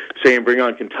be saying bring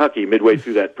on Kentucky midway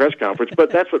through that press conference, but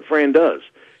that's what Fran does.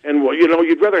 And, well,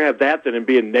 you'd rather have that than him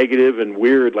being negative and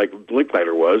weird like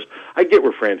Linkletter was. I get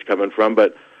where Fran's coming from,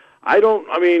 but I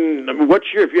mean, what's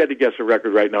if you had to guess a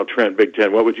record right now, Trent, Big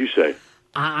Ten, what would you say?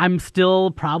 I'm still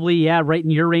probably, right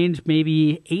in your range,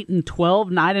 maybe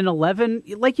 8-12,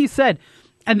 9-11. Like you said,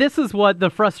 and this is what the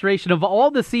frustration of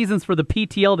all the seasons for the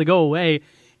PTL to go away,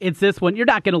 it's this one. You're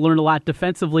not going to learn a lot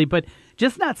defensively, but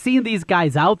just not seeing these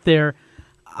guys out there,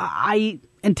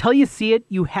 until you see it,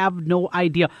 you have no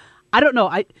idea. I don't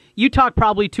know. You talk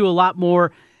probably to a lot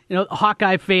more,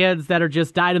 Hawkeye fans that are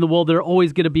just dyed in the wool. They're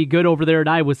always going to be good over there in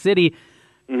Iowa City.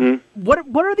 Mm-hmm.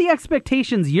 What are the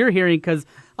expectations you're hearing? Because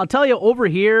I'll tell you, over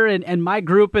here and my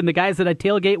group and the guys that I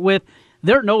tailgate with,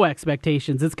 there are no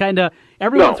expectations. It's kind of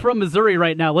everyone's from Missouri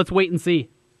right now. Let's wait and see.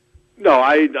 No,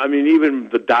 I mean, even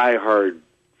the diehard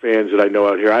fans that I know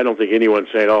out here, I don't think anyone's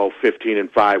saying,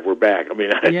 15-5, we're back. I mean,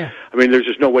 I mean, there's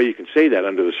just no way you can say that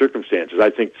under the circumstances.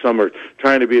 I think some are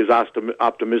trying to be as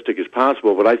optimistic as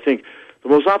possible, but I think the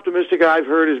most optimistic I've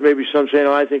heard is maybe some saying,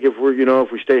 I think if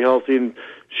we stay healthy and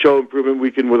show improvement, we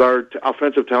can, with our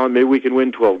offensive talent, maybe we can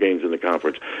win 12 games in the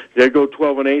conference. They go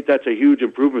 12-8, that's a huge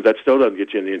improvement. That still doesn't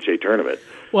get you in the NCAA tournament.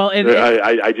 Well, and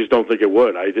I just don't think it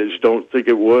would. I just don't think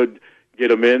it would get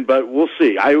them in, but we'll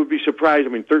see. I would be surprised. I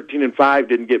mean, 13-5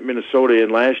 didn't get Minnesota in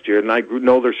last year, and I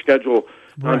know their schedule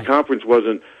non-conference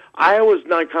wasn't. Iowa's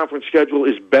non-conference schedule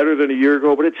is better than a year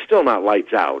ago, but it's still not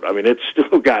lights out. I mean, it's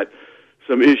still got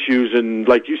some issues, and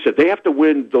like you said, they have to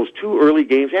win those 2 early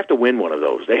games. They have to win one of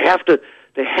those. They have to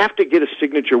get a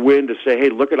signature win to say, hey,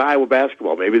 look at Iowa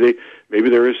basketball. Maybe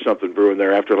there is something brewing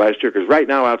there after last year, because right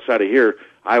now outside of here,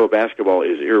 Iowa basketball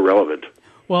is irrelevant.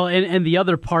 Well, and the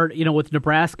other part, with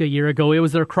Nebraska a year ago, it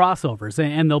was their crossovers,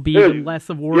 and there'll be even less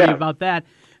of worry about that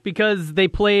because they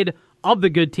played of the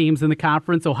good teams in the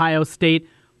conference, Ohio State,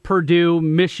 Purdue,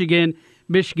 Michigan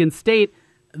State.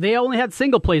 They only had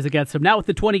single plays against them. Now with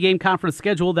the 20-game conference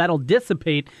schedule, that'll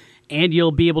dissipate, and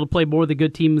you'll be able to play more of the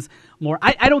good teams more.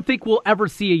 I don't think we'll ever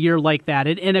see a year like that.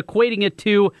 And equating it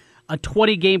to a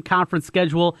 20-game conference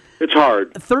schedule, it's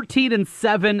hard.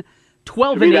 13-7,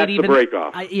 12-8 that's even. The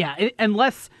break-off.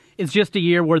 Unless it's just a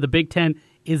year where the Big Ten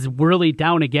is really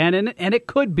down again, and it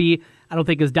could be. I don't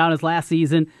think as down as last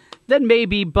season. Then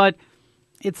maybe, but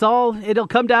it'll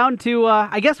come down to.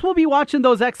 I guess we'll be watching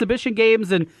those exhibition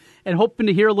games and hoping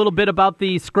to hear a little bit about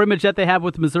the scrimmage that they have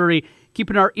with Missouri,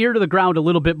 keeping our ear to the ground a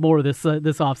little bit more this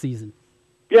offseason.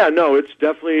 Yeah, no, it's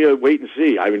definitely a wait and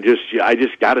see. I mean, I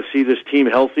just got to see this team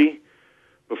healthy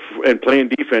and playing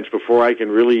defense before I can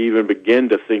really even begin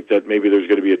to think that maybe there's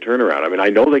going to be a turnaround. I mean, I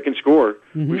know they can score.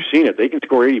 Mm-hmm. We've seen it. They can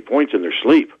score 80 points in their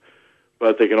sleep,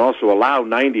 but they can also allow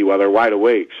 90 while they're wide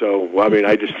awake. So, I mean,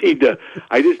 I just need to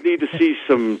see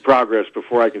some progress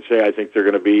before I can say I think they're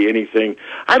going to be anything.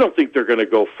 I don't think they're going to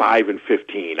go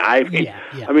 5-15. I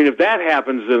mean, if that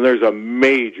happens, then there's a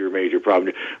major, major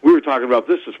problem. We were talking about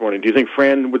this morning. Do you think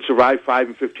Fran would survive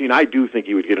 5-15? I do think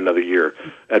he would get another year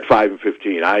at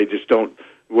 5-15. I just don't.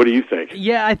 What do you think?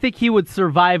 Yeah, I think he would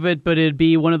survive it, but it'd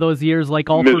be one of those years like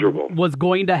Alford miserable. Was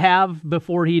going to have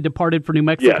before he departed for New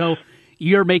Mexico. Yes.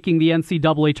 You're making the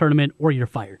NCAA tournament or you're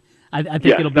fired. I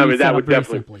think it'll be set up very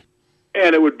simply.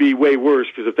 And it would be way worse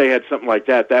because if they had something like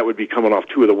that, that would be coming off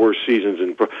two of the worst seasons.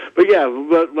 But yeah,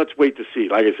 let's wait to see.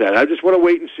 Like I said, I just want to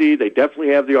wait and see. They definitely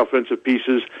have the offensive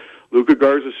pieces. Luka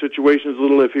Garza's situation is a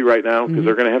little iffy right now because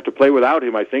they're going to have to play without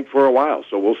him, I think, for a while.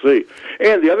 So we'll see.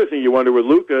 And the other thing you wonder with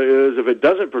Luka is if it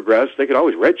doesn't progress, they could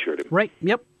always redshirt him. Right,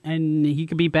 yep. And he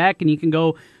could be back, and he can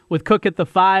go with Cook at the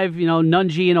 5,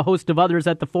 Nunji and a host of others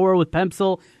at the 4 with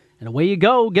Pencil. And away you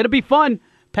go. Going to be fun.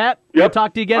 Pat, we'll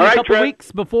talk to you again in a couple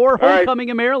weeks before homecoming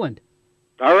in Maryland.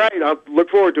 All right, I'll look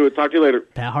forward to it. Talk to you later.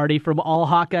 Pat Hardy from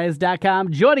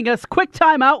allhawkeyes.com joining us. Quick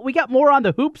timeout. We got more on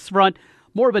the hoops front.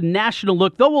 More of a national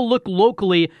look, though we'll look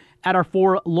locally at our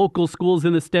 4 local schools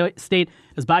in the state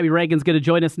as Bobby Reagan's going to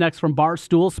join us next from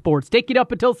Barstool Sports. Take it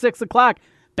up until 6 o'clock.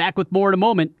 Back with more in a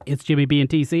moment. It's Jimmy B and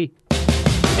TC.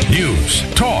 News,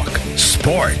 talk,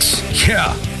 sports.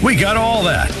 Yeah, we got all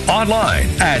that online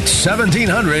at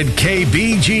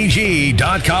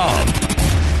 1700kbgg.com.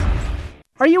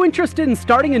 Are you interested in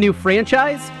starting a new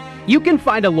franchise? You can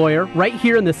find a lawyer right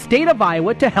here in the state of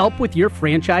Iowa to help with your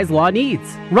franchise law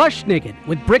needs. Rush Niggett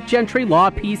with Brick Gentry Law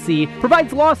PC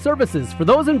provides law services for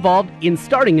those involved in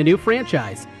starting a new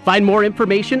franchise. Find more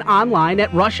information online at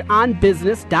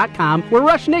rushonbusiness.com where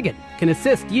Rush Niggett can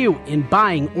assist you in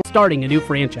buying or starting a new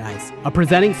franchise. A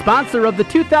presenting sponsor of the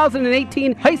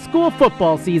 2018 high school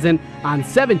football season on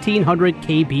 1700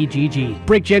 KBGG.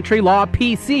 Brick Gentry Law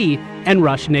PC and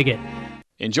Rush Niggett.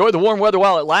 Enjoy the warm weather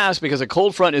while it lasts because a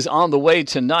cold front is on the way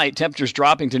tonight. Temperatures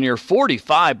dropping to near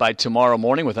 45 by tomorrow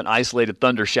morning with an isolated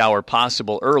thunder shower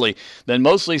possible early. Then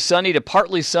mostly sunny to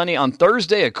partly sunny on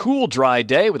Thursday, a cool, dry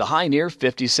day with a high near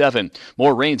 57.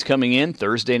 More rains coming in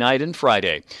Thursday night and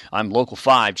Friday. I'm Local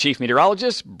 5 Chief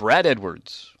Meteorologist Brad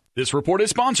Edwards. This report is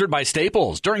sponsored by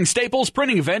Staples. During Staples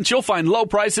printing events, you'll find low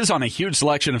prices on a huge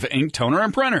selection of ink, toner,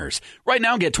 and printers. Right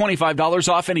now, get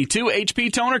 $25 off any 2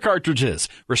 HP toner cartridges.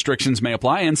 Restrictions may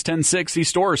apply. Ends 10/6. See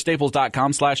store or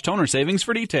staples.com/toner savings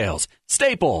for details.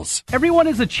 Staples. Everyone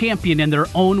is a champion in their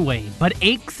own way, but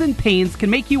aches and pains can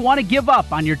make you want to give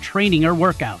up on your training or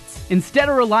workouts. Instead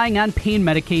of relying on pain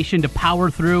medication to power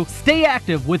through, stay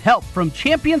active with help from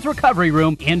Champions Recovery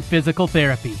Room and Physical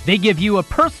Therapy. They give you a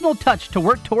personal touch to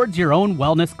work towards your own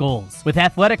wellness goals. With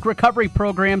athletic recovery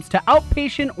programs to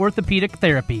outpatient orthopedic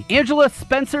therapy, Angela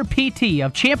Spencer PT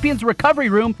of Champions Recovery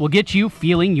Room will get you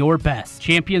feeling your best.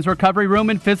 Champions Recovery Room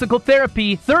and Physical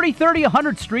Therapy, 3030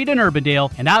 100th Street in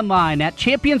Urbandale, and online at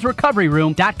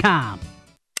championsrecoveryroom.com.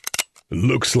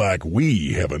 Looks like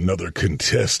we have another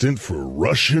contestant for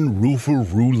Russian Roofer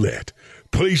Roulette.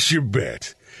 Place your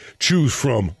bet. Choose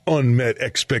from unmet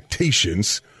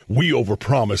expectations, we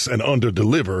overpromise and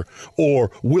underdeliver, or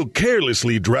we'll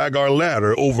carelessly drag our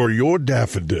ladder over your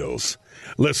daffodils.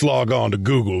 Let's log on to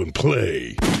Google and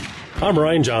play. I'm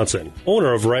Ryan Johnson,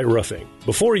 owner of Wright Roofing.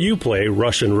 Before you play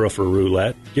Russian Roofer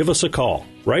Roulette, give us a call.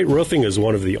 Wright Roofing is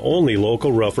one of the only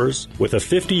local roofers with a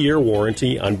 50-year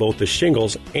warranty on both the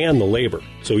shingles and the labor.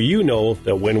 So you know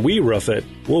that when we roof it,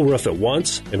 we'll roof it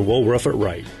once and we'll roof it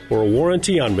right. For a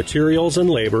warranty on materials and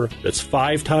labor that's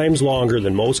 5 times longer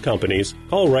than most companies,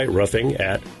 call Wright Roofing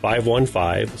at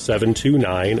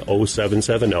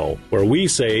 515-729-0770, where we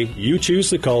say you choose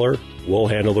the color, We'll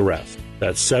handle the rest.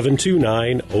 That's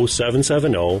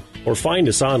 729-0770 or find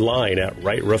us online at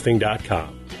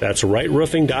rightroofing.com. That's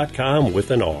rightroofing.com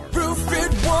with an R. Roof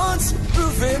it once,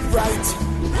 roof it right.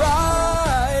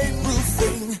 Right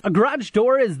Roofing. A garage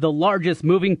door is the largest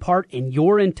moving part in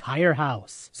your entire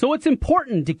house, so it's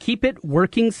important to keep it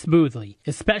working smoothly,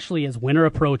 especially as winter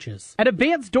approaches. At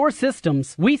Advanced Door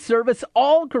Systems, we service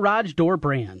all garage door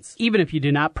brands, even if you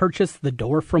do not purchase the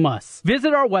door from us.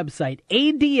 Visit our website,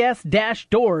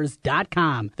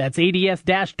 ads-doors.com. That's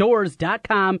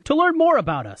ads-doors.com to learn more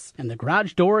about us and the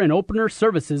garage door and opener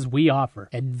services we offer.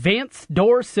 Advanced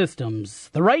Door Systems,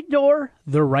 the right door,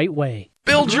 the right way.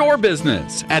 Build your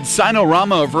business. At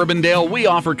Sinorama of Urbandale, we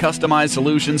offer customized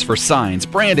solutions for signs,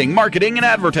 branding, marketing, and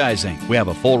advertising. We have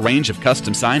a full range of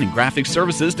custom sign and graphic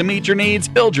services to meet your needs,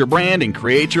 build your brand, and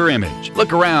create your image.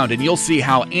 Look around and you'll see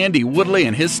how Andy Woodley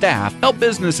and his staff help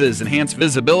businesses enhance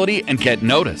visibility and get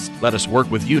noticed. Let us work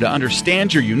with you to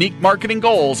understand your unique marketing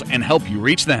goals and help you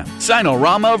reach them.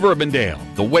 Sinorama of Urbandale,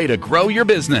 the way to grow your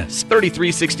business.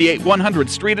 3368 100th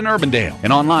Street in Urbandale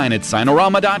and online at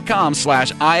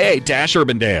sinorama.com/IA-Urbandale.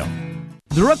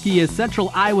 The Rookie is Central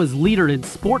Iowa's leader in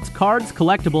sports cards,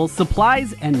 collectibles,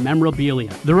 supplies, and memorabilia.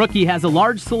 The Rookie has a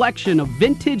large selection of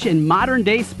vintage and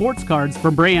modern-day sports cards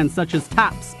from brands such as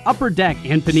Topps, Upper Deck,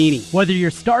 and Panini. Whether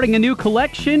you're starting a new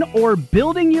collection or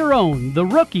building your own, The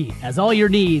Rookie has all your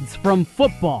needs from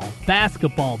football,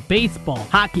 basketball, baseball,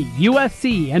 hockey,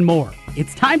 UFC, and more.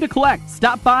 It's time to collect.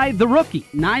 Stop by The Rookie,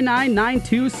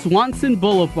 9992 Swanson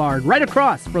Boulevard, right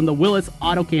across from the Willis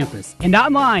Auto Campus, and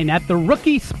online at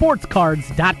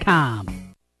therookiesportscards.com.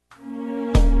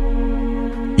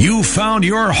 You found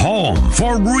your home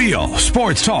for real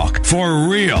sports talk for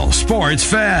real sports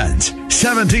fans.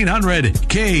 1700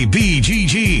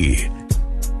 KBGG.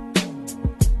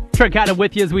 Trent Cotton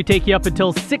with you as we take you up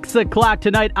until 6 o'clock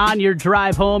tonight on your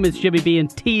drive home. It's Jimmy B and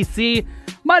TC.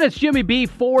 Minus Jimmy B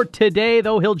for today,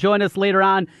 though he'll join us later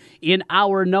on in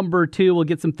hour number 2. We'll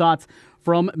get some thoughts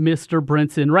from Mr.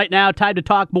 Brinson. Right now, time to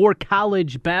talk more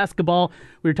college basketball.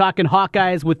 We were talking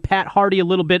Hawkeyes with Pat Hardy a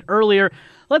little bit earlier.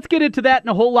 Let's get into that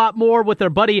and a whole lot more with our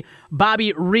buddy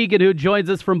Bobby Regan, who joins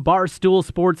us from Barstool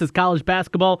Sports, as college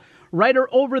basketball writer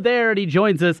over there, and he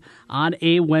joins us on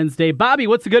a Wednesday. Bobby,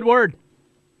 what's the good word?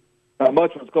 Not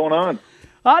much. What's going on?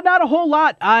 Not a whole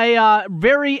lot. I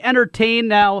very entertained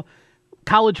now.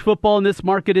 College football in this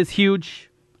market is huge.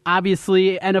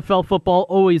 Obviously, NFL football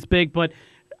always big, but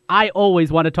I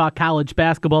always want to talk college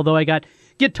basketball, though I get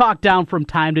talked down from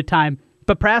time to time.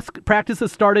 But practice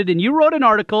has started, and you wrote an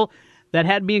article that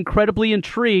had me incredibly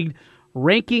intrigued,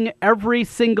 ranking every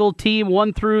single team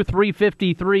 1 through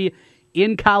 353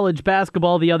 in college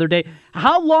basketball the other day.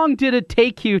 How long did it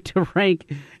take you to rank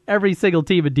every single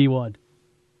team in D1?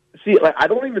 See, I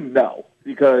don't even know,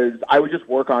 because I would just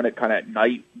work on it kind of at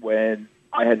night when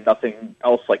I had nothing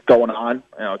else going on.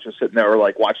 Just sitting there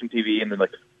watching TV, and then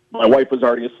my wife was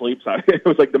already asleep. So it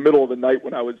was the middle of the night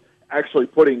when I was actually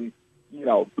putting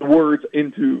the words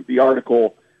into the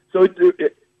article. So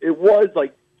it was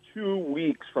 2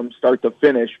 weeks from start to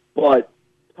finish, but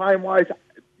time wise,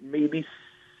 maybe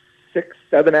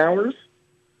 6-7 hours.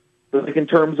 In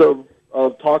terms of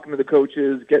talking to the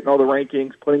coaches, getting all the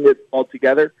rankings, putting it all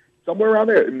together. Somewhere around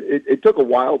there. It took a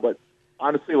while, but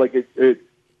honestly,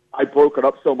 I broke it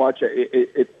up so much,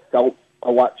 it felt a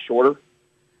lot shorter.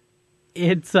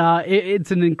 It's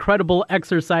an incredible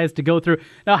exercise to go through.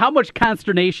 Now, how much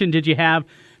consternation did you have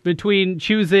between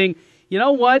choosing, you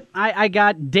know what, I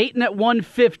got Dayton at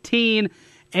 115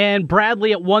 and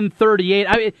Bradley at 138?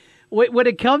 I mean, when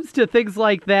it comes to things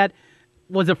like that,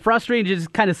 was it frustrating to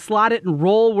just kind of slot it and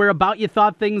roll where about you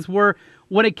thought things were?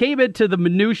 When it came into the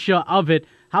minutia of it,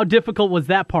 how difficult was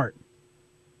that part?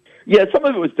 Yeah, some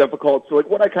of it was difficult. So,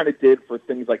 what I kind of did for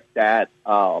things like that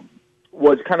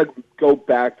was kind of go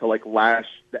back to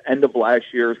the end of last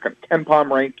year's kind of KenPom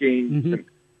rankings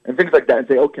and things like that, and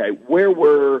say, okay,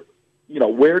 where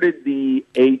did the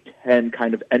A10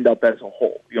 kind of end up as a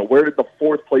whole? Where did the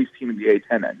 4th place team in the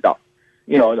A10 end up?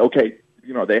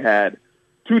 They had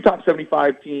 2 top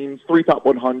 75 teams, 3 top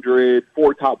 100,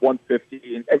 4 top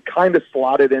 150, and kind of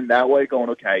slotted in that way, going,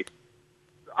 okay,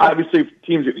 obviously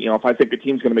teams, if I think a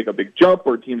team's going to make a big jump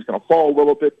or a team's going to fall a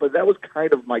little bit, but that was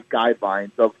kind of my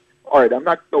guidelines of, all right, I'm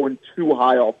not going too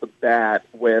high off the bat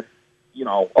with,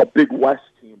 a Big West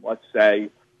team, let's say,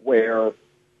 where,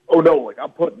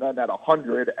 I'm putting them at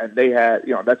 100, and they had,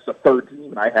 that's the 3rd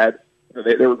team, and I had,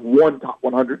 there was 1 top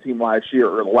 100 team last year,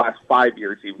 or the last 5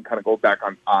 years even, kind of go back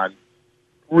on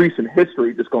recent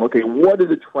history, just going, okay, what do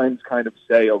the trends kind of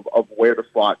say of where to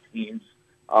slot teams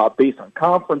based on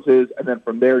conferences, and then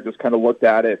from there just kind of looked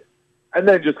at it, and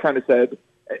then just kind of said,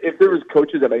 if there was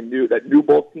coaches that I knew that knew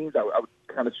both teams, I would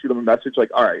kind of shoot them a message like,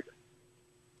 all right,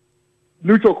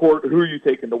 neutral court, who are you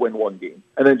taking to win one game?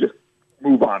 And then just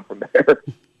move on from there.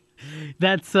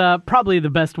 That's probably the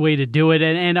best way to do it.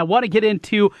 And I want to get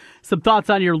into some thoughts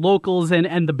on your locals,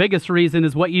 and the biggest reason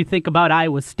is what you think about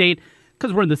Iowa State,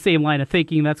 because we're in the same line of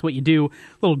thinking. That's what you do. A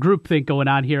little group think going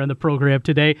on here on the program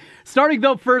today. Starting,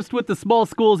 though, first with the small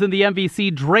schools in the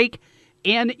MVC, Drake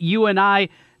and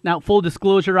UNI. Now, full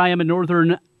disclosure, I am a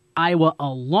Northern Iowa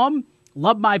alum.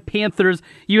 Love my Panthers.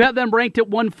 You have them ranked at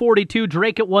 142,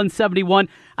 Drake at 171.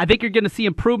 I think you're going to see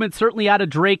improvement certainly out of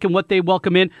Drake and what they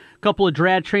welcome in. A couple of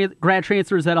grad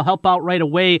transfers that'll help out right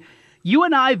away.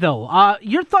 UNI, though,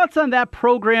 your thoughts on that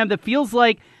program that feels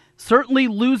like certainly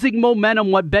losing momentum,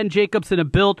 what Ben Jacobson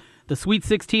have built, the Sweet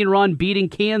 16 run, beating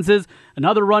Kansas,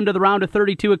 another run to the round of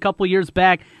 32 a couple years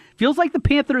back. Feels like the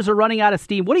Panthers are running out of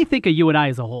steam. What do you think of UNI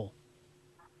as a whole?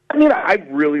 I mean, I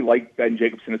really like Ben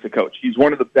Jacobson as a coach. He's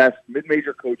one of the best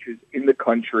mid-major coaches in the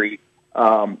country.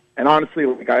 And honestly,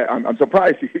 like I'm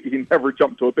surprised he never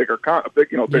jumped to a bigger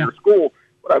school.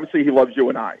 But obviously, he loves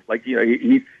UNI. Like, you know,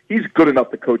 he's good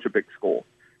enough to coach a big school.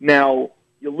 Now,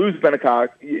 you lose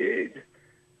Bennecock.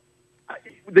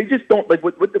 They just don't like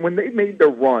when they made their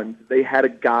runs. They had a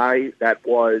guy that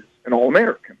was an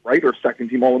All-American, right, or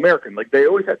second-team All-American. Like, they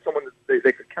always had someone that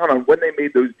they could count on when they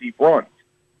made those deep runs.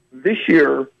 This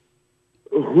year,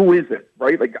 who is it,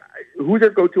 right? Like, who's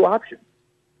their go-to option?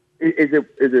 Is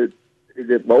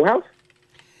it Lowhouse?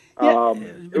 Yeah,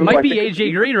 it might be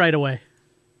A.J. Green right away.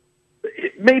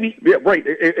 Maybe, yeah, right.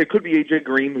 It could be A.J.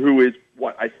 Green, who is,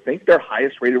 I think their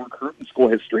highest-rated recruit in school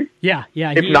history. Yeah.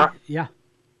 If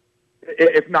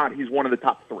not, he's one of the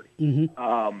top three.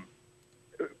 Mm-hmm.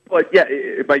 But, yeah,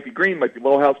 it might be Green, might be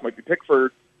Lowhouse, might be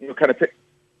Pickford, kind of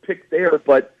pick there.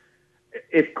 But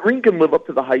if Green can live up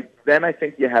to the hype, then I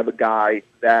think you have a guy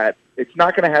that it's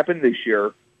not going to happen this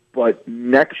year, but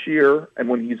next year and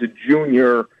when he's a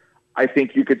junior, I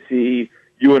think you could see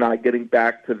UNI getting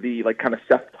back to the kind of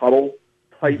Seth Tuttle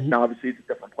type. Mm-hmm. Now, obviously, it's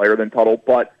a different player than Tuttle,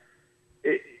 but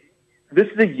this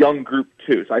is a young group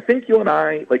too. So I think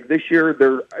UNI, this year,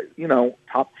 they're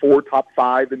top 4, top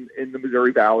 5 in the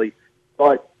Missouri Valley,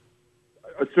 but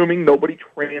assuming nobody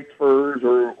transfers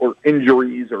or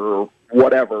injuries or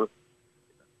whatever,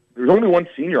 there's only one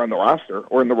senior on the roster,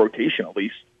 or in the rotation at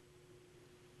least.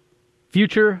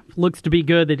 Future looks to be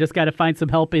good. They just got to find some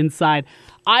help inside.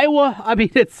 Iowa, I mean,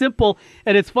 it's simple,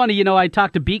 and it's funny. I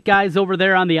talked to beat guys over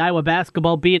there on the Iowa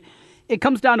basketball beat. It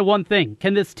comes down to one thing.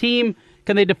 Can they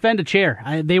defend a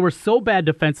chair? They were so bad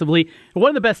defensively. One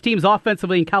of the best teams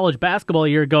offensively in college basketball a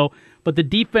year ago, but the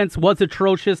defense was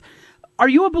atrocious. Are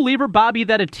you a believer, Bobby,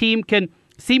 that a team can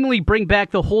seemingly bring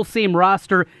back the whole same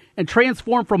roster and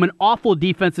transform from an awful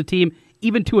defensive team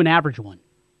even to an average one?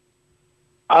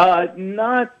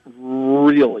 Not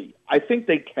really. I think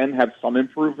they can have some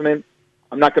improvement.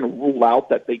 I'm not going to rule out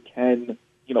that they can,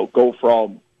 go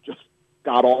from just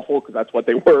god-awful, because that's what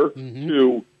they were, mm-hmm.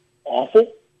 to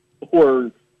awful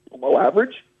or below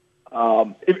average.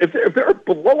 If they're a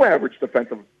below-average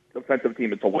defensive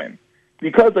team, it's a win.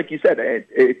 Because, like you said,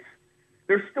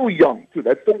 they're still young, too.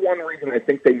 That's the one reason I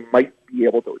think they might be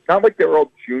able to. It's not like they were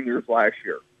all juniors last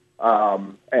year,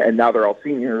 and now they're all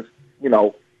seniors.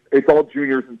 It's all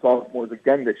juniors and sophomores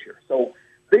again this year. So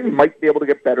they might be able to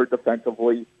get better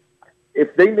defensively.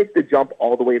 If they make the jump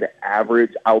all the way to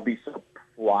average, I'll be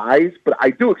surprised. But I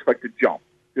do expect a jump,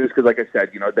 just because, like I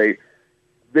said,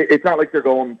 it's not like they're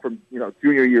going from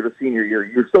junior year to senior year.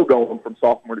 You're still going from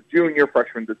sophomore to junior,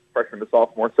 freshman to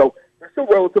sophomore. So they're still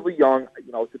relatively young.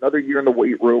 It's another year in the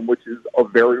weight room, which is a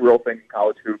very real thing in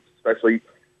college hoops, especially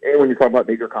when you're talking about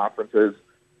major conferences.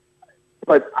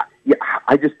 But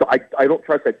I don't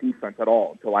trust that defense at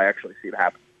all until I actually see it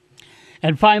happen.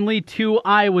 And finally, to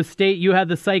Iowa State, you have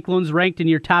the Cyclones ranked in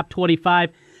your top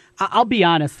 25. I'll be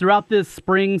honest, throughout this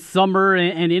spring, summer,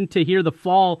 and into here the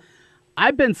fall,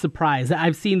 I've been surprised.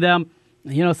 I've seen them,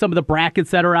 some of the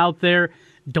brackets that are out there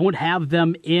don't have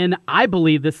them in. I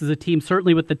believe this is a team,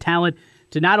 certainly with the talent,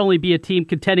 to not only be a team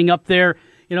contending up there,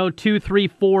 2, 3,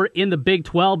 4 in the Big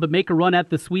 12, but make a run at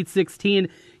the Sweet 16.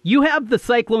 You have the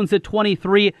Cyclones at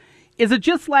 23. Is it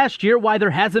just last year why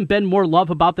there hasn't been more love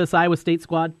about this Iowa State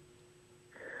squad?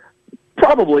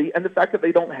 Probably, and the fact that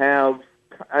they don't have,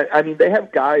 they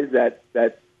have guys that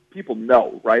people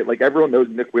know, right? Like everyone knows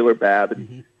Nick Wheeler-Babb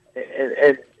and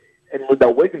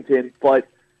Liddell Wigginton, but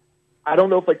I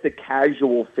don't know if the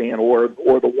casual fan or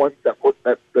the ones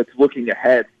that's looking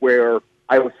ahead, where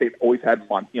Iowa State always had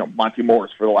Monty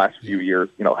Morris for the last few years,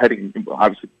 heading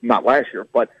obviously not last year,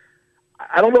 but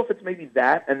I don't know if it's maybe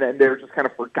that, and then they're just kind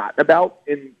of forgotten about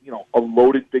in a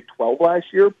loaded Big 12 last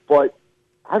year. But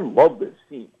I love this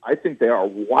team. I think they are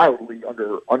wildly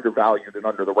undervalued and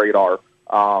under the radar.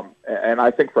 And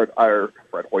I think Fred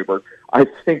Hoiberg, I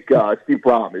think Steve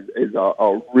Prohm is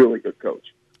a really good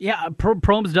coach. Yeah,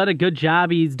 Prohm's done a good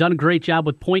job. He's done a great job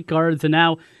with point guards, and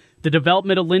now the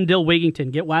development of Lindell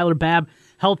Wigington. Get Weiler Babb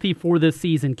healthy for this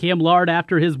season. Cam Lard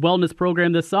after his wellness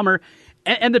program this summer.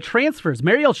 And the transfers.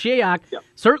 Mariel Shayok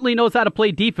certainly knows how to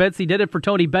play defense. He did it for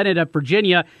Tony Bennett at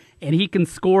Virginia, and he can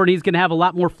score, and he's going to have a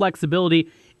lot more flexibility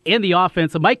in the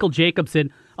offense. Michael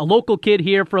Jacobson, a local kid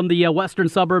here from the western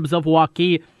suburbs of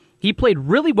Waukee, he played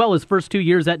really well his first 2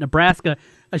 years at Nebraska.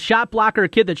 A shot blocker, a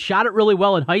kid that shot it really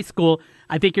well in high school.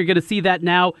 I think you're going to see that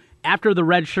now after the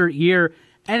redshirt year.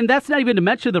 And that's not even to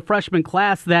mention the freshman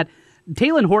class that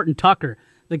Talen Horton-Tucker,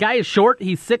 the guy is short,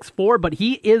 he's 6'4", but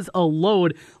he is a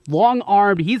load,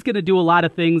 long-armed. He's going to do a lot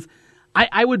of things.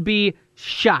 I would be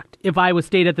shocked if Iowa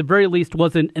State at the very least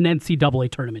wasn't an NCAA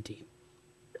tournament team.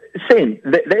 Same.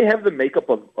 They have the makeup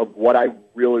of what I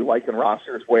really like in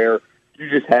rosters where you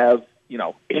just have,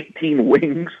 18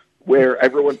 wings where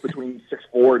everyone's between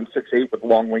 6'4" and 6'8" with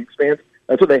long wingspans.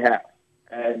 That's what they have.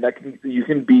 And you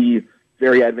can be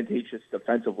very advantageous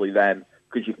defensively then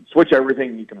because you can switch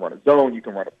everything. You can run a zone. You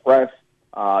can run a press.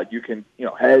 You can,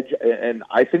 hedge. And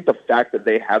I think the fact that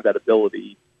they have that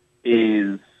ability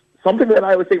is something that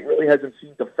Iowa State really hasn't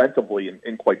seen defensively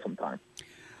in quite some time.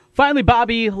 Finally,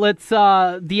 Bobby, let's the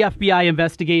FBI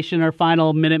investigation, our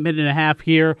final minute and a half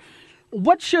here.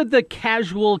 What should the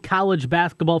casual college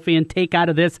basketball fan take out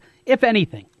of this, if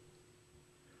anything?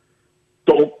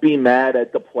 Don't be mad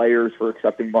at the players for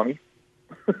accepting money.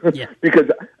 Yeah. Because,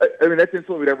 that's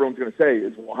instantly what everyone's going to say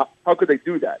is, well, how could they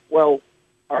do that? Well,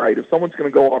 all right, if someone's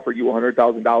going to go offer you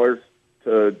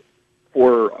 $100,000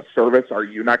 for a service, are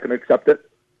you not going to accept it?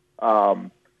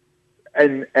 And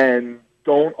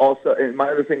don't also, and my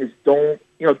other thing is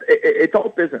it's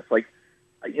all business.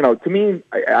 To me,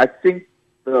 I think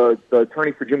the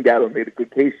attorney for Jim Gatto made a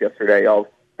good case yesterday of,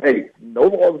 hey, no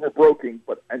laws are broken,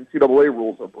 but NCAA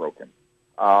rules are broken.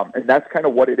 And that's kind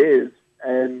of what it is.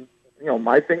 And,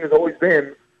 my thing has always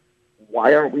been,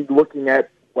 why aren't we looking at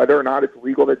whether or not it's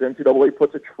legal that the NCAA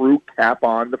puts a true cap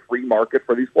on the free market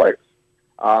for these players?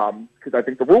 Because I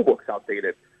think the rule book's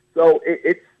outdated. So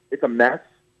it's a mess.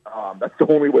 That's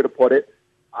the only way to put it.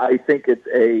 I think it's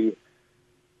a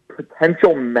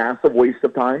potential massive waste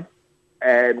of time,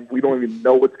 and we don't even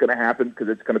know what's going to happen because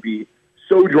it's going to be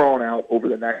so drawn out over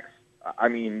the next,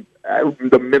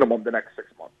 the minimum, the next 6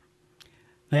 months.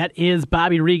 That is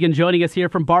Bobby Regan joining us here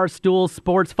from Barstool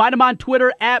Sports. Find him on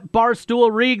Twitter at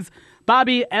BarstoolRegs.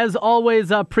 Bobby, as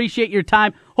always, appreciate your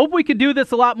time. Hope we can do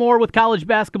this a lot more with college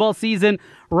basketball season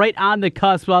right on the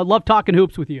cusp. Love talking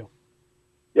hoops with you.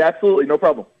 Yeah, absolutely. No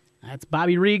problem. That's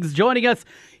Bobby Regs joining us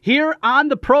here on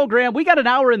the program. We got an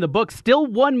hour in the book. Still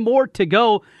one more to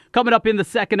go. Coming up in the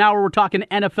second hour, we're talking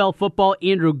NFL football.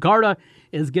 Andrew Garda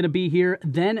is going to be here.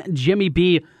 Then Jimmy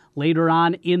B later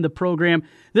on in the program.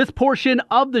 This portion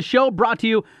of the show brought to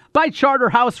you by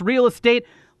Charterhouse Real Estate.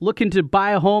 Looking to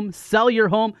buy a home, sell your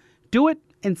home, do it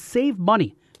and save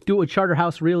money. Do it with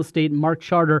Charterhouse Real Estate. Mark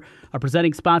Charter, a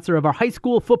presenting sponsor of our high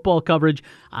school football coverage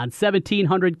on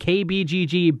 1700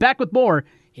 KBGG. Back with more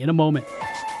in a moment.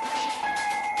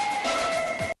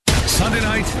 Sunday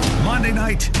night, Monday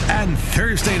night, and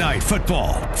Thursday night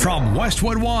football from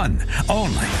Westwood One,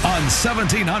 only on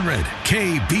 1700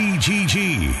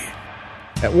 KBGG.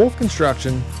 At Wolf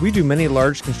Construction, we do many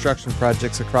large construction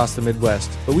projects across the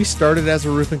Midwest, but we started as a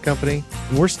roofing company,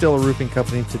 and we're still a roofing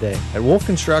company today. At Wolf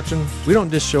Construction, we don't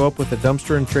just show up with a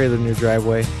dumpster and trailer in your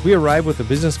driveway. We arrive with a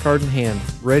business card in hand,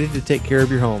 ready to take care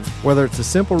of your home. Whether it's a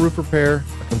simple roof repair,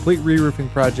 a complete re-roofing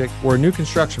project, or a new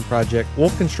construction project,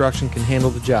 Wolf Construction can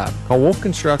handle the job. Call Wolf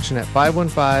Construction at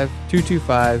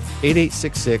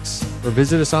 515-225-8866 or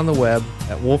visit us on the web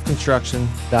at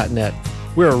wolfconstruction.net.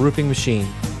 We're a roofing machine.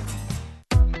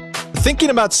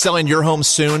 Thinking about selling your home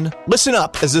soon? Listen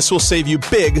up, as this will save you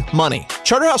big money.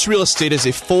 Charterhouse Real Estate is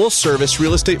a full-service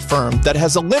real estate firm that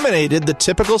has eliminated the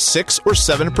typical 6 or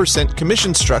 7%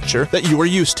 commission structure that you are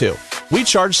used to. We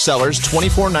charge sellers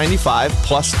 $24.95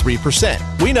 plus 3%.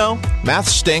 We know, math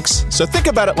stinks, so think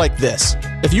about it like this.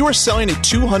 If you were selling a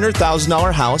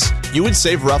 $200,000 house, you would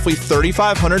save roughly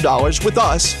 $3,500 with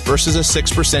us versus a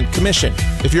 6% commission.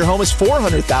 If your home is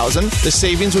 $400,000, the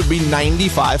savings would be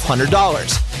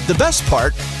 $9,500. The best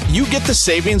part, you get the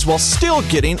savings while still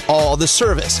getting all the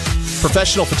service.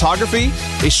 Professional photography,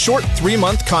 a short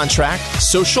 3-month contract,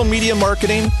 social media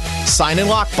marketing, sign and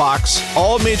lockbox,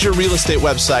 all major real estate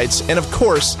websites, and of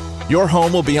course, your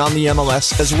home will be on the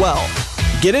MLS as well.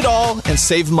 Get it all and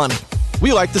save money.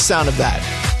 We like the sound of that.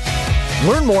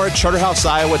 Learn more at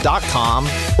charterhouseiowa.com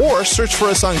or search for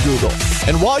us on Google.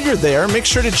 And while you're there, make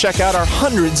sure to check out our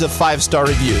hundreds of 5-star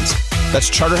reviews. That's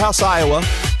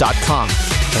charterhouseiowa.com.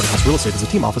 Charterhouse Real Estate is a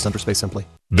team office under Space Simply.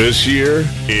 This year,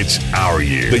 it's our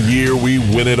year. The year we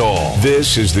win it all.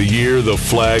 This is the year the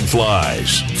flag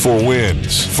flies. For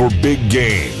wins, for big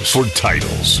games, for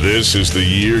titles. This is the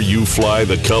year you fly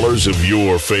the colors of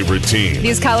your favorite team.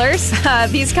 These colors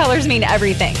mean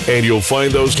everything. And you'll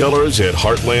find those colors at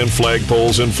Heartland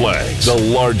Flagpoles and Flags. The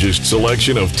largest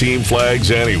selection of team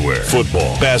flags anywhere.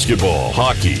 Football, basketball,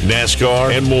 hockey,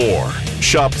 NASCAR, and more.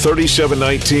 Shop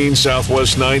 3719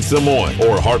 Southwest 9th Des Moines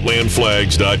or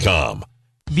heartlandflags.com.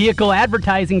 Vehicle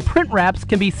advertising print wraps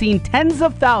can be seen tens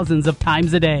of thousands of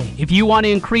times a day. If you want to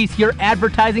increase your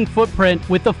advertising footprint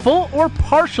with the full or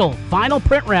partial vinyl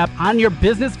print wrap on your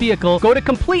business vehicle, go to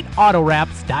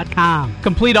CompleteAutoWraps.com.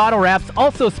 Complete Auto Wraps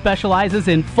also specializes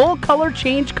in full color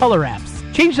change color wraps.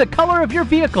 Change the color of your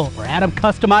vehicle or add a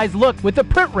customized look with a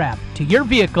print wrap to your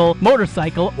vehicle,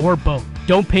 motorcycle, or boat.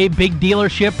 Don't pay big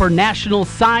dealership or national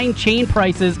sign chain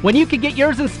prices when you can get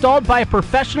yours installed by a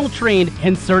professional trained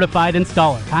and certified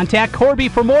installer. Contact Corby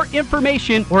for more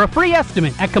information or a free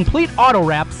estimate at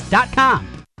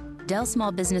CompleteAutoWraps.com. Dell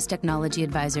Small Business Technology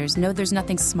Advisors know there's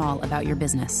nothing small about your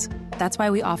business. That's why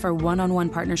we offer one-on-one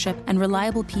partnership and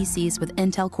reliable PCs with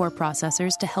Intel Core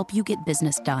processors to help you get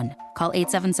business done. Call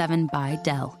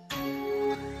 877-BUY-DELL.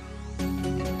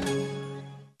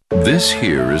 This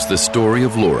here is the story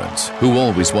of Lawrence, who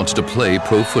always wanted to play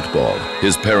pro football.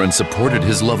 His parents supported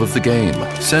his love of the game,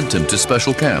 sent him to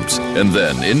special camps, and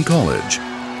then in college,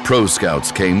 pro scouts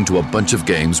came to a bunch of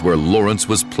games where Lawrence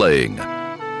was playing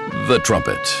the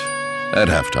trumpet at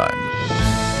halftime.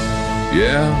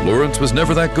 Yeah, Lawrence was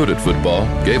never that good at football,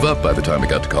 gave up by the time he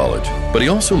got to college. But he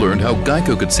also learned how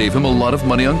Geico could save him a lot of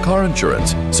money on car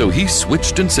insurance, so he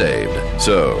switched and saved.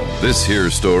 So, this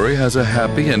here story has a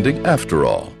happy ending after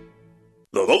all.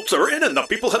 The votes are in and the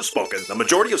people have spoken. The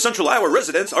majority of Central Iowa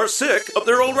residents are sick of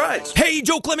their old rides. Hey,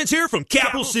 Joe Clements here from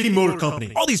Capital City Motor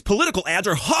Company. All these political ads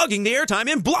are hogging the airtime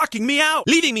and blocking me out,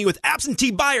 leaving me with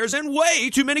absentee buyers and way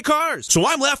too many cars. So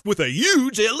I'm left with a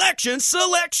huge election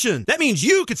selection. That means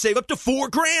you could save up to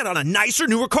 $4,000 on a nicer,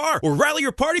 newer car or rally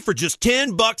your party for just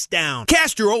 $10 down.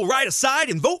 Cast your old ride aside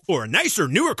and vote for a nicer,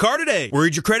 newer car today.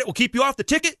 Worried your credit will keep you off the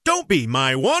ticket? Don't be.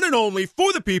 My one and only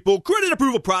for the people credit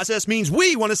approval process means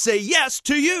we want to say yes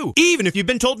to you, even if you've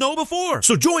been told no before.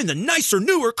 So join the nicer,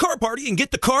 newer car party and get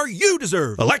the car you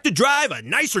deserve. Elect to drive a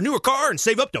nicer, newer car and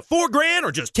save up to $4,000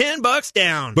 or just $10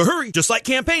 down. But hurry, just like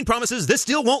campaign promises, this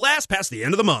deal won't last past the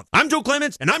end of the month. I'm Joe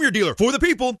Clements, and I'm your dealer for the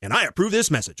people, and I approve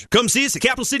this message. Come see us at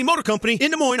Capital City Motor Company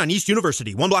in Des Moines on East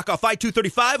University, one block off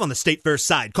I-235 on the State Fair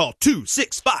side. Call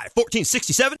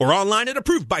 265-1467 or online at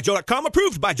approvedbyjoe.com,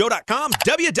 approvedbyjoe.com,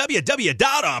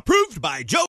 www.approvedbyjoe.com.